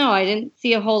 I don't know. I didn't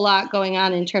see a whole lot going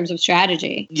on in terms of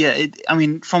strategy. Yeah, I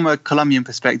mean, from a Colombian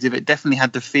perspective, it definitely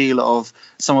had the feel of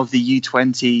some of the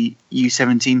U20,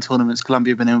 U17 tournaments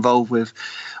Colombia have been involved with,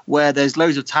 where there's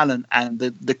loads of talent and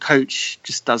the coach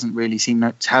just doesn't really seem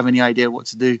to have any idea what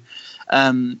to do.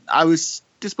 I was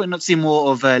disappointed not to see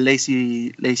more of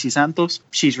Lacey Santos.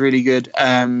 She's really good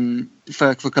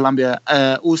for Colombia.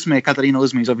 Catalina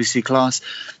Usme is obviously class.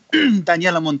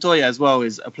 Daniela Montoya as well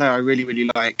is a player I really, really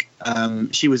like.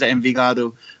 She was at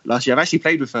Envigado last year. I've actually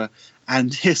played with her.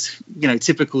 And his, you know,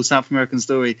 typical South American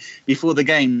story. Before the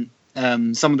game,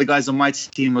 some of the guys on my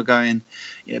team were going,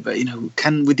 yeah, but you know,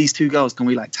 with these two girls, can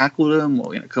we like tackle them,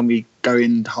 or you know, can we go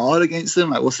in hard against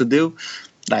them? Like, what's the deal?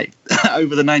 Like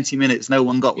over the 90 minutes, no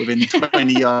one got within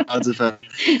 20 yards of her.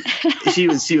 She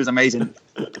was amazing.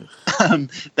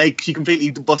 She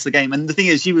completely bossed the game, and the thing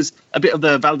is, she was a bit of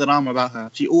the Valderrama about her.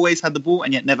 She always had the ball,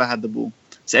 and yet never had the ball.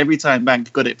 So every time, bang,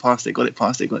 got it past it.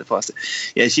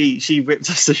 Yeah, she ripped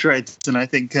us to shreds, and I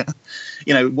think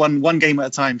you know, one game at a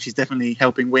time, she's definitely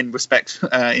helping win respect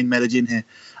in Medellin here.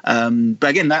 But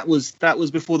again, that was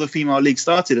before the female league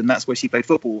started, and that's where she played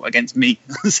football against me.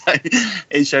 So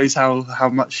it shows how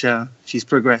much she's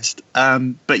progressed.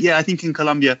 But yeah, I think in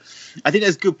Colombia, I think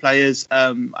there's good players.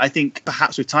 I think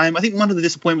perhaps with time, I think one of the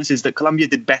disappointments is that Colombia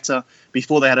did better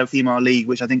before they had a female league,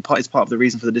 which I think is part of the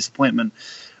reason for the disappointment.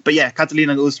 But yeah,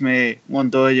 Catalina Usme,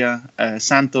 Montoya,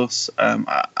 Santos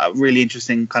are really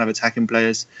interesting kind of attacking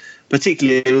players.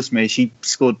 Particularly Usme, she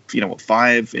scored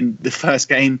 5 in the first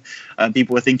game.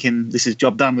 People were thinking this is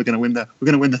job done. We're going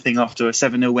to win the thing after a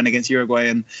 7-0 win against Uruguay.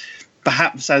 And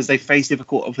perhaps as they faced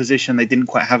difficult opposition, they didn't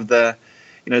quite have the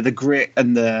grit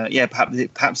and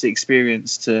perhaps the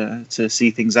experience to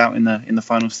see things out in the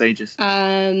final stages.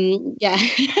 Yeah.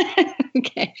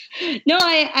 Okay. No,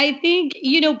 I think,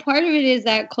 part of it is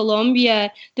that Colombia,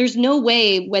 there's no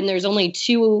way when there's only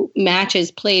 2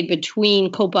 matches played between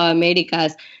Copa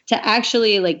Americas to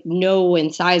actually know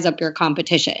and size up your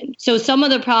competition. So some of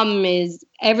the problem is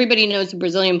everybody knows the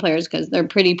Brazilian players because they're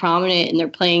pretty prominent and they're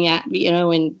playing at,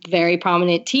 in very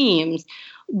prominent teams.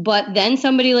 But then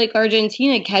somebody like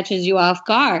Argentina catches you off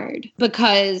guard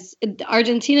because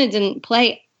Argentina didn't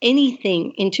play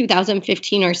anything in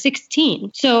 2015 or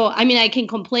 16. So, I mean, I can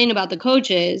complain about the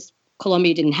coaches.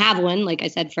 Colombia didn't have one, like I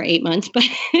said, for 8 months. But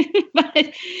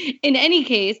in any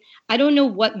case, I don't know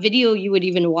what video you would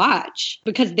even watch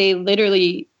because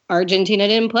Argentina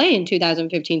didn't play in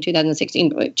 2015, 2016,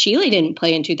 but Chile didn't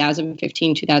play in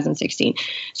 2015, 2016.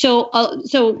 So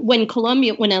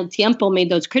when El Tiempo made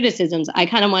those criticisms, I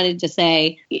kind of wanted to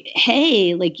say,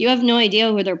 hey, you have no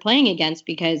idea who they're playing against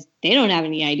because they don't have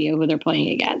any idea who they're playing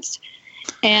against.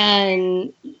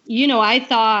 And, I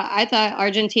thought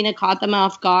Argentina caught them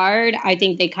off guard. I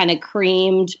think they kind of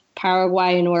creamed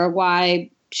Paraguay and Uruguay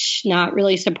not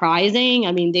really surprising.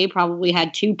 I mean, they probably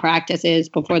had 2 practices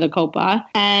before the Copa.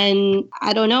 And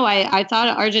I don't know, I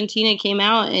thought Argentina came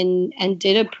out and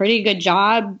did a pretty good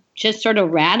job just sort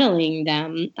of rattling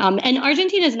them. And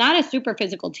Argentina is not a super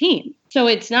physical team. So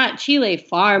it's not Chile,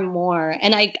 far more.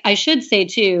 And I should say,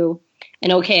 too,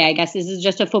 and okay, I guess this is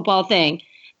just a football thing.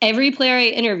 Every player I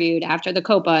interviewed after the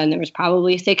Copa, and there was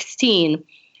probably 16,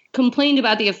 complained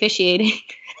about the officiating.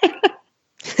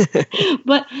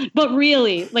 but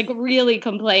really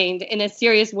complained in a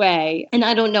serious way. And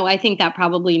I don't know, I think that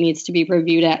probably needs to be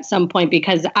reviewed at some point,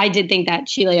 because I did think that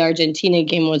Chile-Argentina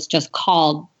game was just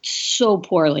called so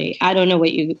poorly. I don't know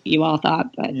what you all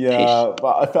thought, but yeah,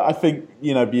 but I think,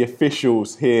 you know, the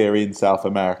officials here in South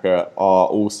America are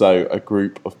also a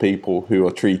group of people who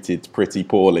are treated pretty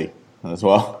poorly as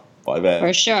well by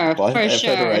their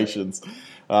federations.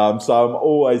 So I'm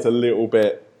always a little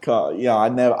bit, yeah, I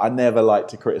never like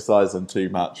to criticise them too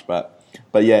much, but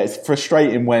yeah, it's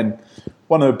frustrating when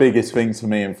one of the biggest things for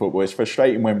me in football is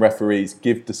frustrating when referees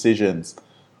give decisions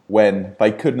when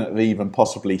they couldn't have even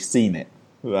possibly seen it,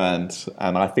 and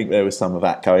I think there was some of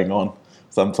that going on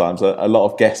sometimes, a lot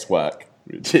of guesswork,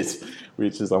 which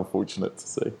is unfortunate to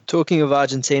see. Talking of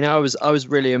Argentina, I was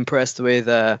really impressed with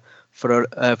Florencia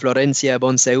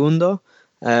Bonsegundo.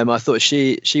 I thought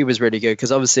she was really good,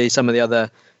 because obviously some of the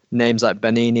other names like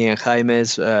Benini and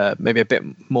Jaimes, maybe a bit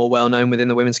more well known within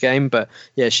the women's game, but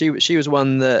yeah, she was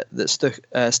one that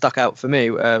stuck out for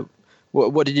me.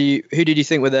 Who did you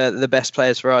think were the best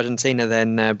players for Argentina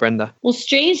then, Brenda? Well,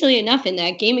 strangely enough, in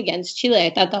that game against Chile,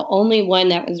 I thought the only one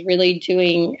that was really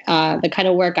doing the kind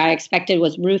of work I expected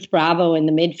was Ruth Bravo in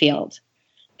the midfield,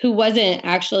 who wasn't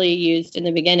actually used in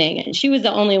the beginning. And she was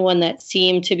the only one that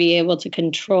seemed to be able to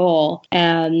control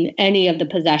any of the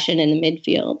possession in the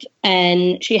midfield.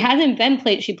 And she hasn't been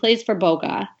played. She plays for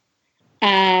Boca.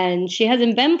 And she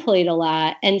hasn't been played a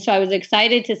lot. And so I was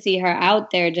excited to see her out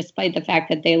there despite the fact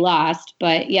that they lost.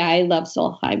 But yeah, I love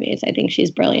Sol Jaimes. I think she's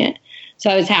brilliant.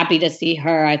 So I was happy to see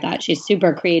her. I thought she's a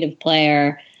super creative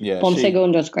player. Yeah,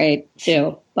 Bonsegundo's great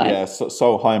too. But yeah,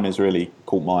 Sol Jaimes really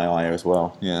caught my eye as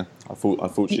well. Yeah, I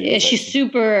thought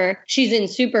she's in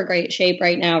super great shape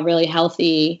right now, really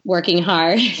healthy, working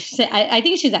hard. I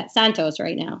think she's at Santos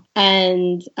right now,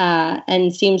 and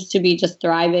seems to be just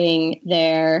thriving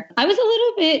there. I was a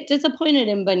little bit disappointed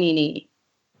in Benini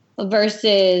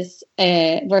versus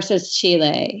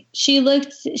Chile. She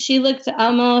looked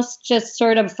almost just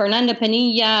sort of Fernanda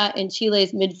Penilla, and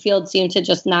Chile's midfield seemed to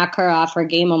just knock her off her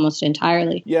game almost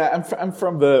entirely. Yeah, and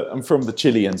from the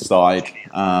Chilean side,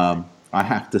 I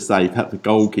have to say that the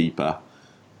goalkeeper,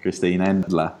 Christine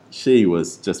Endler, she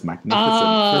was just magnificent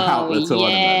throughout the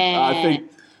tournament. Yeah. I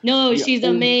think she's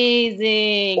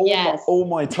amazing. All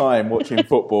my time watching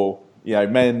football, you know,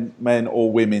 men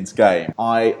or women's game,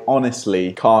 I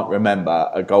honestly can't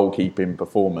remember a goalkeeping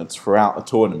performance throughout the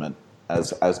tournament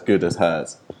as good as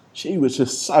hers. She was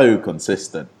just so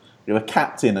consistent. You're a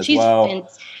captain as well.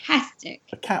 She's fantastic.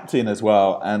 A captain as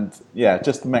well, and yeah,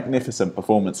 just magnificent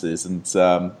performances.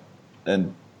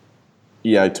 And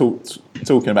you know,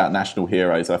 talking about national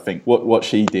heroes, I think what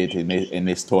she did in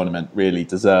this tournament really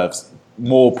deserves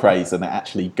more praise than it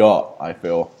actually got. I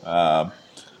feel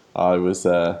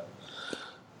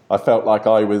I felt like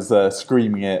I was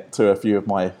screaming it to a few of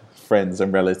my friends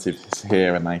and relatives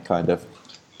here, and they kind of,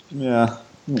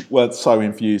 weren't so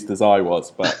infused as I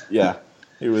was. But yeah,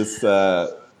 it was,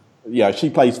 she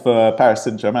plays for Paris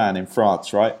Saint-Germain in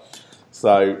France, right?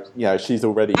 So, she's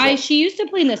already... She used to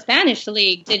play in the Spanish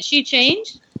league. Did she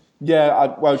change?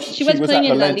 Yeah, she was at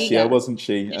Valencia, wasn't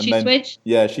she? Did she switch?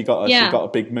 Yeah, she got a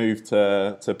big move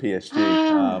to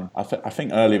PSG. I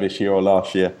think earlier this year or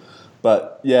last year.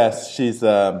 But yes, she's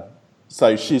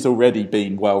already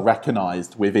been well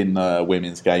recognised within the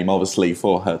women's game, obviously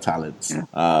for her talents.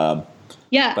 I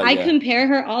compare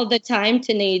her all the time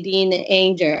to Nadine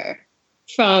Anger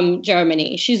from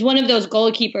Germany. She's one of those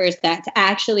goalkeepers that's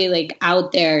actually like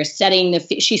out there setting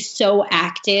she's so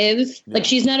active. Yeah. Like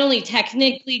she's not only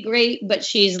technically great, but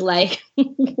she's like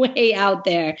way out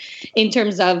there in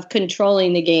terms of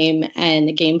controlling the game and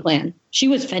the game plan. She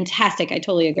was fantastic. I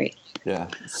totally agree. Yeah,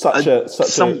 such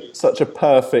a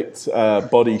perfect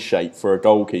body shape for a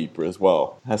goalkeeper as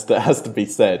well. Has to be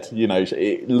said. You know,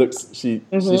 it looks she's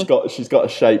got a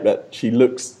shape that she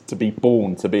looks to be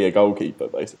born to be a goalkeeper,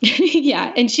 basically.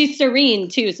 Yeah, and she's serene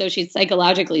too, so she's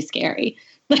psychologically scary.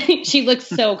 She looks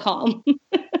so calm.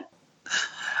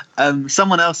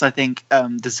 Someone else I think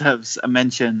deserves a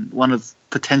mention. One of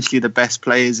potentially the best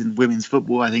players in women's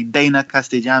football. I think Dana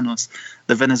Castellanos,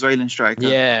 the Venezuelan striker.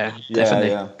 Yeah, definitely.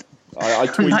 Yeah. I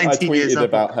tweeted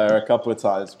about her a couple of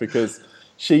times because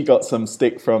she got some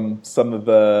stick from some of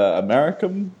the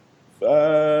American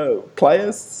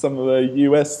players, some of the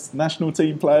US national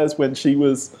team players, when she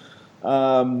was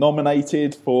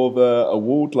nominated for the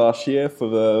award last year for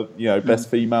the best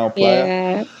female player.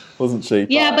 Yeah. Wasn't she?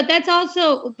 Yeah, but that's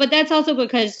also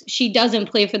because she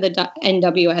doesn't play for the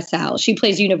NWSL. She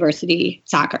plays university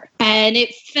soccer, and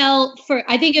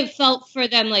I think it felt for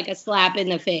them like a slap in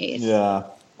the face. Yeah,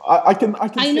 I can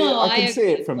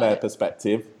see it from their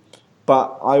perspective,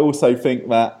 but I also think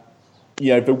that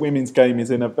the women's game is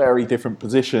in a very different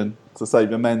position to say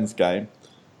the men's game,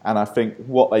 and I think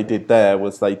what they did there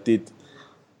was I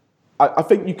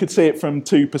think you could see it from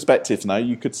two perspectives. Now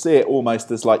you could see it almost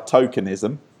as like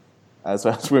tokenism, as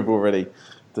we've already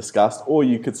discussed, or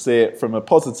you could see it from a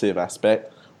positive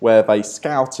aspect where they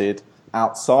scouted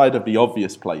outside of the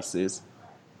obvious places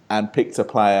and picked a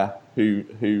player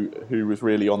who was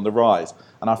really on the rise.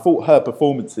 And I thought her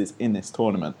performances in this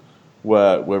tournament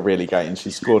were really great, and she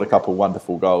scored a couple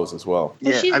wonderful goals as well.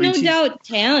 Well, she's no doubt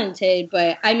talented,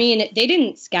 but I mean, they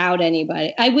didn't scout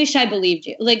anybody. I wish I believed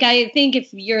you. Like, I think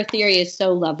if your theory is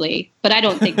so lovely, but I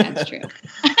don't think that's true.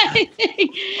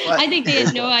 I think they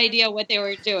had no idea what they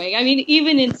were doing. I mean,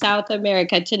 even in South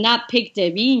America, to not pick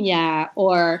Devinha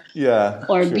or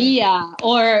Bia,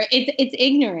 or it's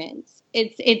ignorance.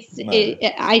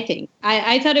 I think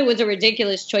I thought it was a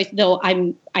ridiculous choice, though.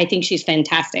 I think she's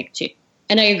fantastic too.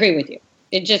 And I agree with you.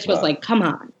 It just was like, come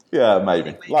on. Yeah,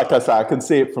 maybe. Like I say, I can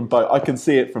see it from both. I can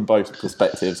see it from both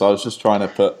perspectives. I was just trying to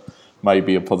put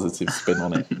maybe a positive spin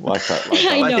on it, like that.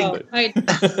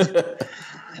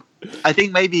 I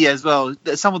think maybe as well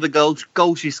that some of the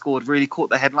goals she scored really caught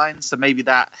the headlines. So maybe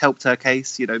that helped her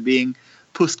case. Being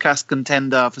Puskas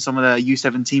contender for some of the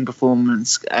U17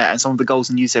 performance and some of the goals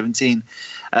in U17.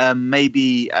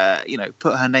 Maybe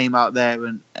put her name out there,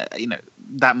 and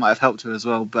that might have helped her as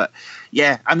well. But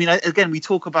yeah, I mean, again, we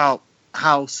talk about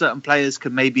how certain players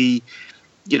can maybe,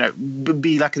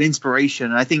 be like an inspiration.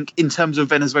 And I think in terms of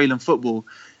Venezuelan football,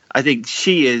 I think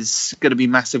she is going to be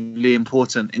massively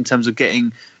important in terms of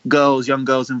getting young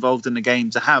girls involved in the game,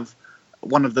 to have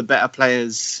one of the better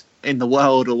players in the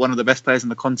world or one of the best players on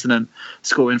the continent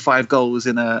scoring 5 goals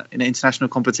in an international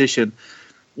competition.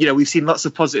 We've seen lots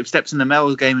of positive steps in the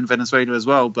male game in Venezuela as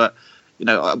well, but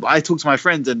I talked to my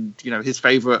friend, and his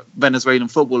favorite Venezuelan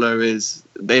footballer is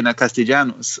Dena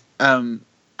Castellanos, and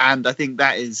I think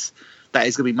that is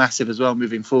going to be massive as well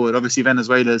moving forward. Obviously,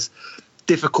 Venezuela's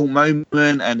difficult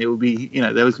moment, and it will be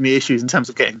there was going to be issues in terms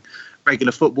of getting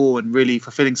regular football and really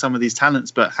fulfilling some of these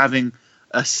talents. But having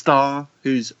a star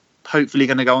who's hopefully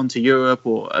going to go on to Europe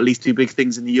or at least do big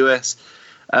things in the US,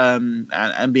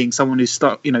 and being someone who's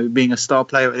being a star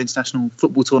player at an international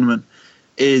football tournament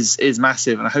is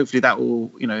massive, and hopefully that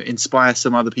will inspire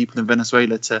some other people in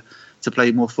Venezuela to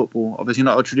play more football. Obviously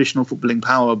not a traditional footballing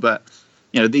power, but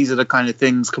these are the kind of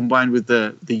things, combined with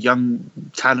the young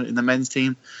talent in the men's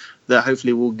team, that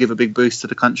hopefully will give a big boost to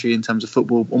the country in terms of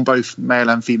football on both male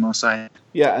and female side.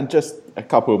 Yeah, and just a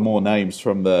couple more names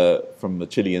from the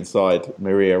Chilean side.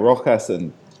 Maria Rojas,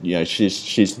 and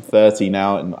she's 30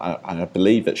 now, and I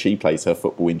believe that she plays her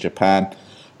football in Japan.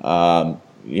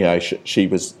 She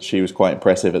was quite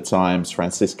impressive at times.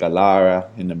 Francisca Lara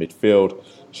in the midfield,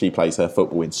 she plays her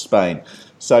football in Spain.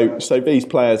 So these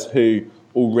players who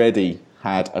already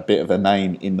had a bit of a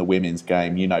name in the women's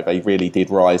game, they really did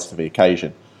rise to the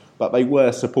occasion. But they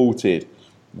were supported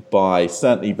by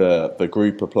certainly the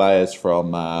group of players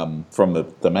from the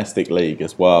domestic league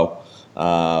as well,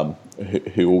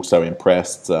 who also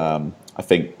impressed. I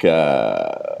think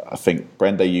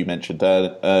Brenda, you mentioned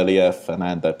earlier,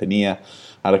 Fernanda Pinilla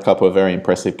had a couple of very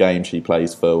impressive games. She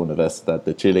plays for Universidad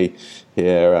de Chile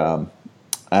here,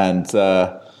 and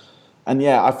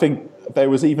yeah, I think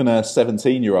there was even a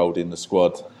 17-year-old in the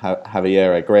squad,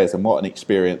 Javiera Grez, and what an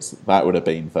experience that would have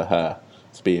been for her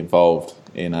to be involved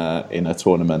in a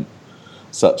tournament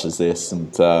such as this.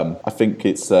 And I think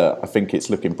it's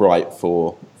looking bright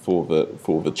for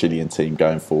the Chilean team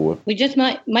going forward. We just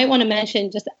might want to mention,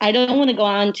 I don't want to go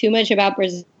on too much about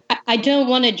Brazil. I don't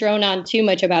want to drone on too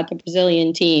much about the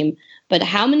Brazilian team, but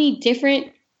how many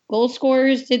different goal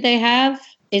scorers did they have?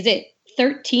 Is it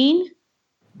 13?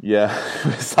 Yeah,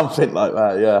 something like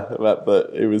that. Yeah,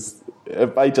 but it was.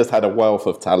 They just had a wealth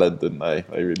of talent, didn't they?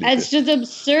 They really. That's just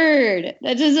absurd.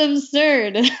 That's just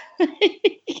absurd.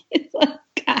 It's like,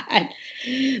 God,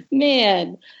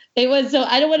 man. It was so.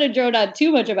 I don't want to drone on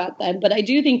too much about them, but I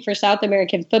do think for South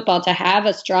American football to have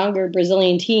a stronger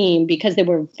Brazilian team, because they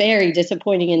were very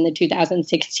disappointing in the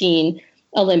 2016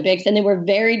 Olympics, and they were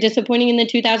very disappointing in the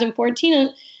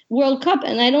 2014 World Cup,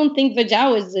 and I don't think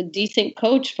Vajao is a decent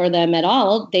coach for them at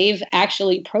all. They've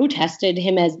actually protested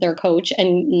him as their coach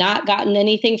and not gotten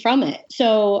anything from it.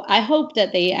 So I hope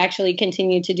that they actually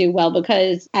continue to do well,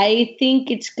 because I think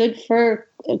it's good for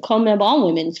CONMEBOL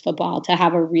women's football to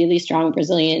have a really strong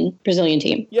Brazilian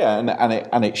team. Yeah,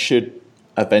 and it should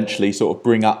eventually sort of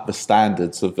bring up the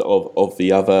standards of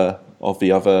the other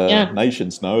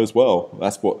nations now as well.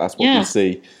 That's what we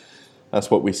see. That's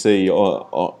what we see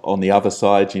on the other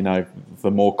side. You know,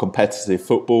 the more competitive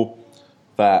football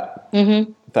that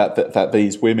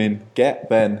these women get,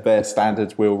 then their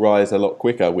standards will rise a lot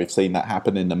quicker. We've seen that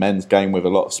happen in the men's game with a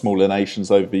lot of smaller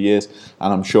nations over the years,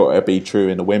 and I'm sure it'll be true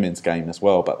in the women's game as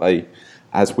well. But they,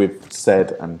 as we've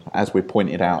said and as we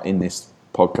pointed out in this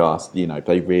podcast, you know,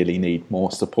 they really need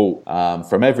more support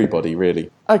from everybody, really.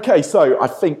 Okay, so I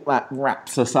think that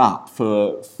wraps us up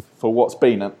for what's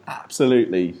been an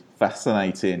absolutely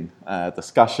fascinating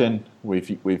discussion with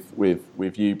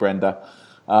you, Brenda.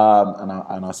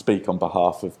 And I speak on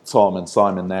behalf of Tom and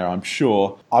Simon there, I'm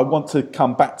sure. I want to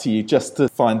come back to you just to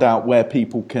find out where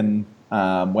people can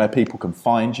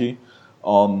find you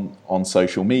on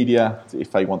social media,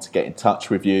 if they want to get in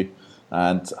touch with you,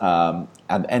 and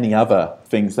any other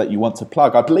things that you want to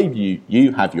plug. I believe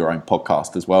you have your own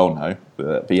podcast as well, no?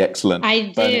 The excellent I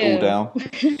do. Burn It All Down.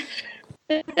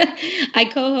 I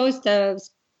co-host a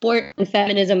sport and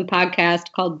feminism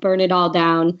podcast called Burn It All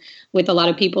Down with a lot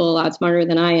of people a lot smarter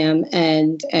than I am.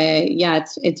 And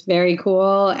it's very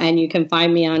cool. And you can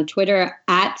find me on Twitter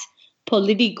at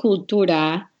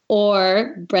Politicultura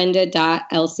or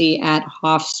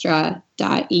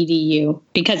brenda.elsie@hofstra.edu,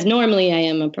 because normally I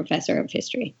am a professor of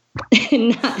history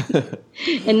and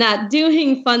not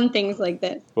doing fun things like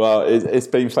this. Well, it's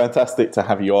been fantastic to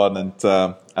have you on, and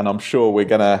I'm sure we're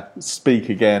going to speak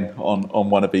again on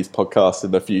one of these podcasts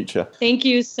in the future. Thank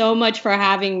you so much for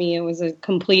having me. It was a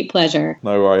complete pleasure.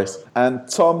 No worries. And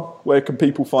Tom, where can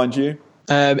people find you?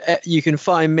 You can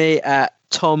find me at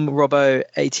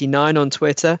TomRobbo89 on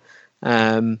Twitter.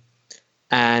 And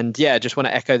yeah, just want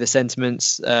to echo the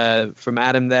sentiments from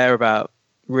Adam there about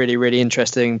really, really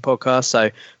interesting podcast. So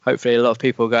hopefully a lot of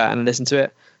people go out and listen to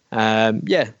it.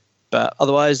 But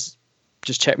otherwise,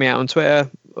 just check me out on Twitter.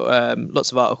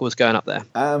 Lots of articles going up there.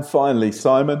 And finally,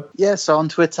 Simon. Yeah, so on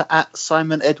Twitter at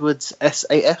Simon Edwards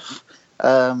SAF.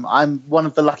 I'm one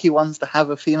of the lucky ones to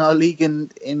have a female league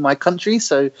in my country.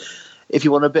 So if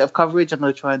you want a bit of coverage, I'm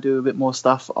going to try and do a bit more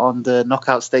stuff on the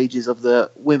knockout stages of the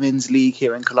women's league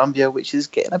here in Colombia, which is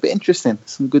getting a bit interesting.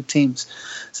 Some good teams.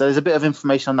 So there's a bit of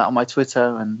information on that on my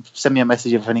Twitter, and send me a message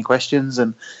if you have any questions.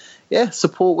 And yeah,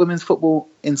 support women's football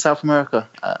in South America,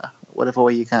 whatever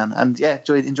way you can. And yeah,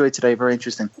 enjoyed today. Very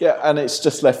interesting. Yeah, and it's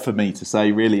just left for me to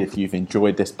say, really, if you've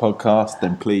enjoyed this podcast,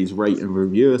 then please rate and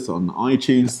review us on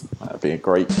iTunes. That would be a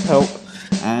great help.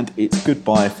 And it's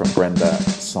goodbye from Brenda,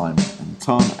 Simon and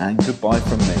Tom, and goodbye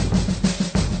from me.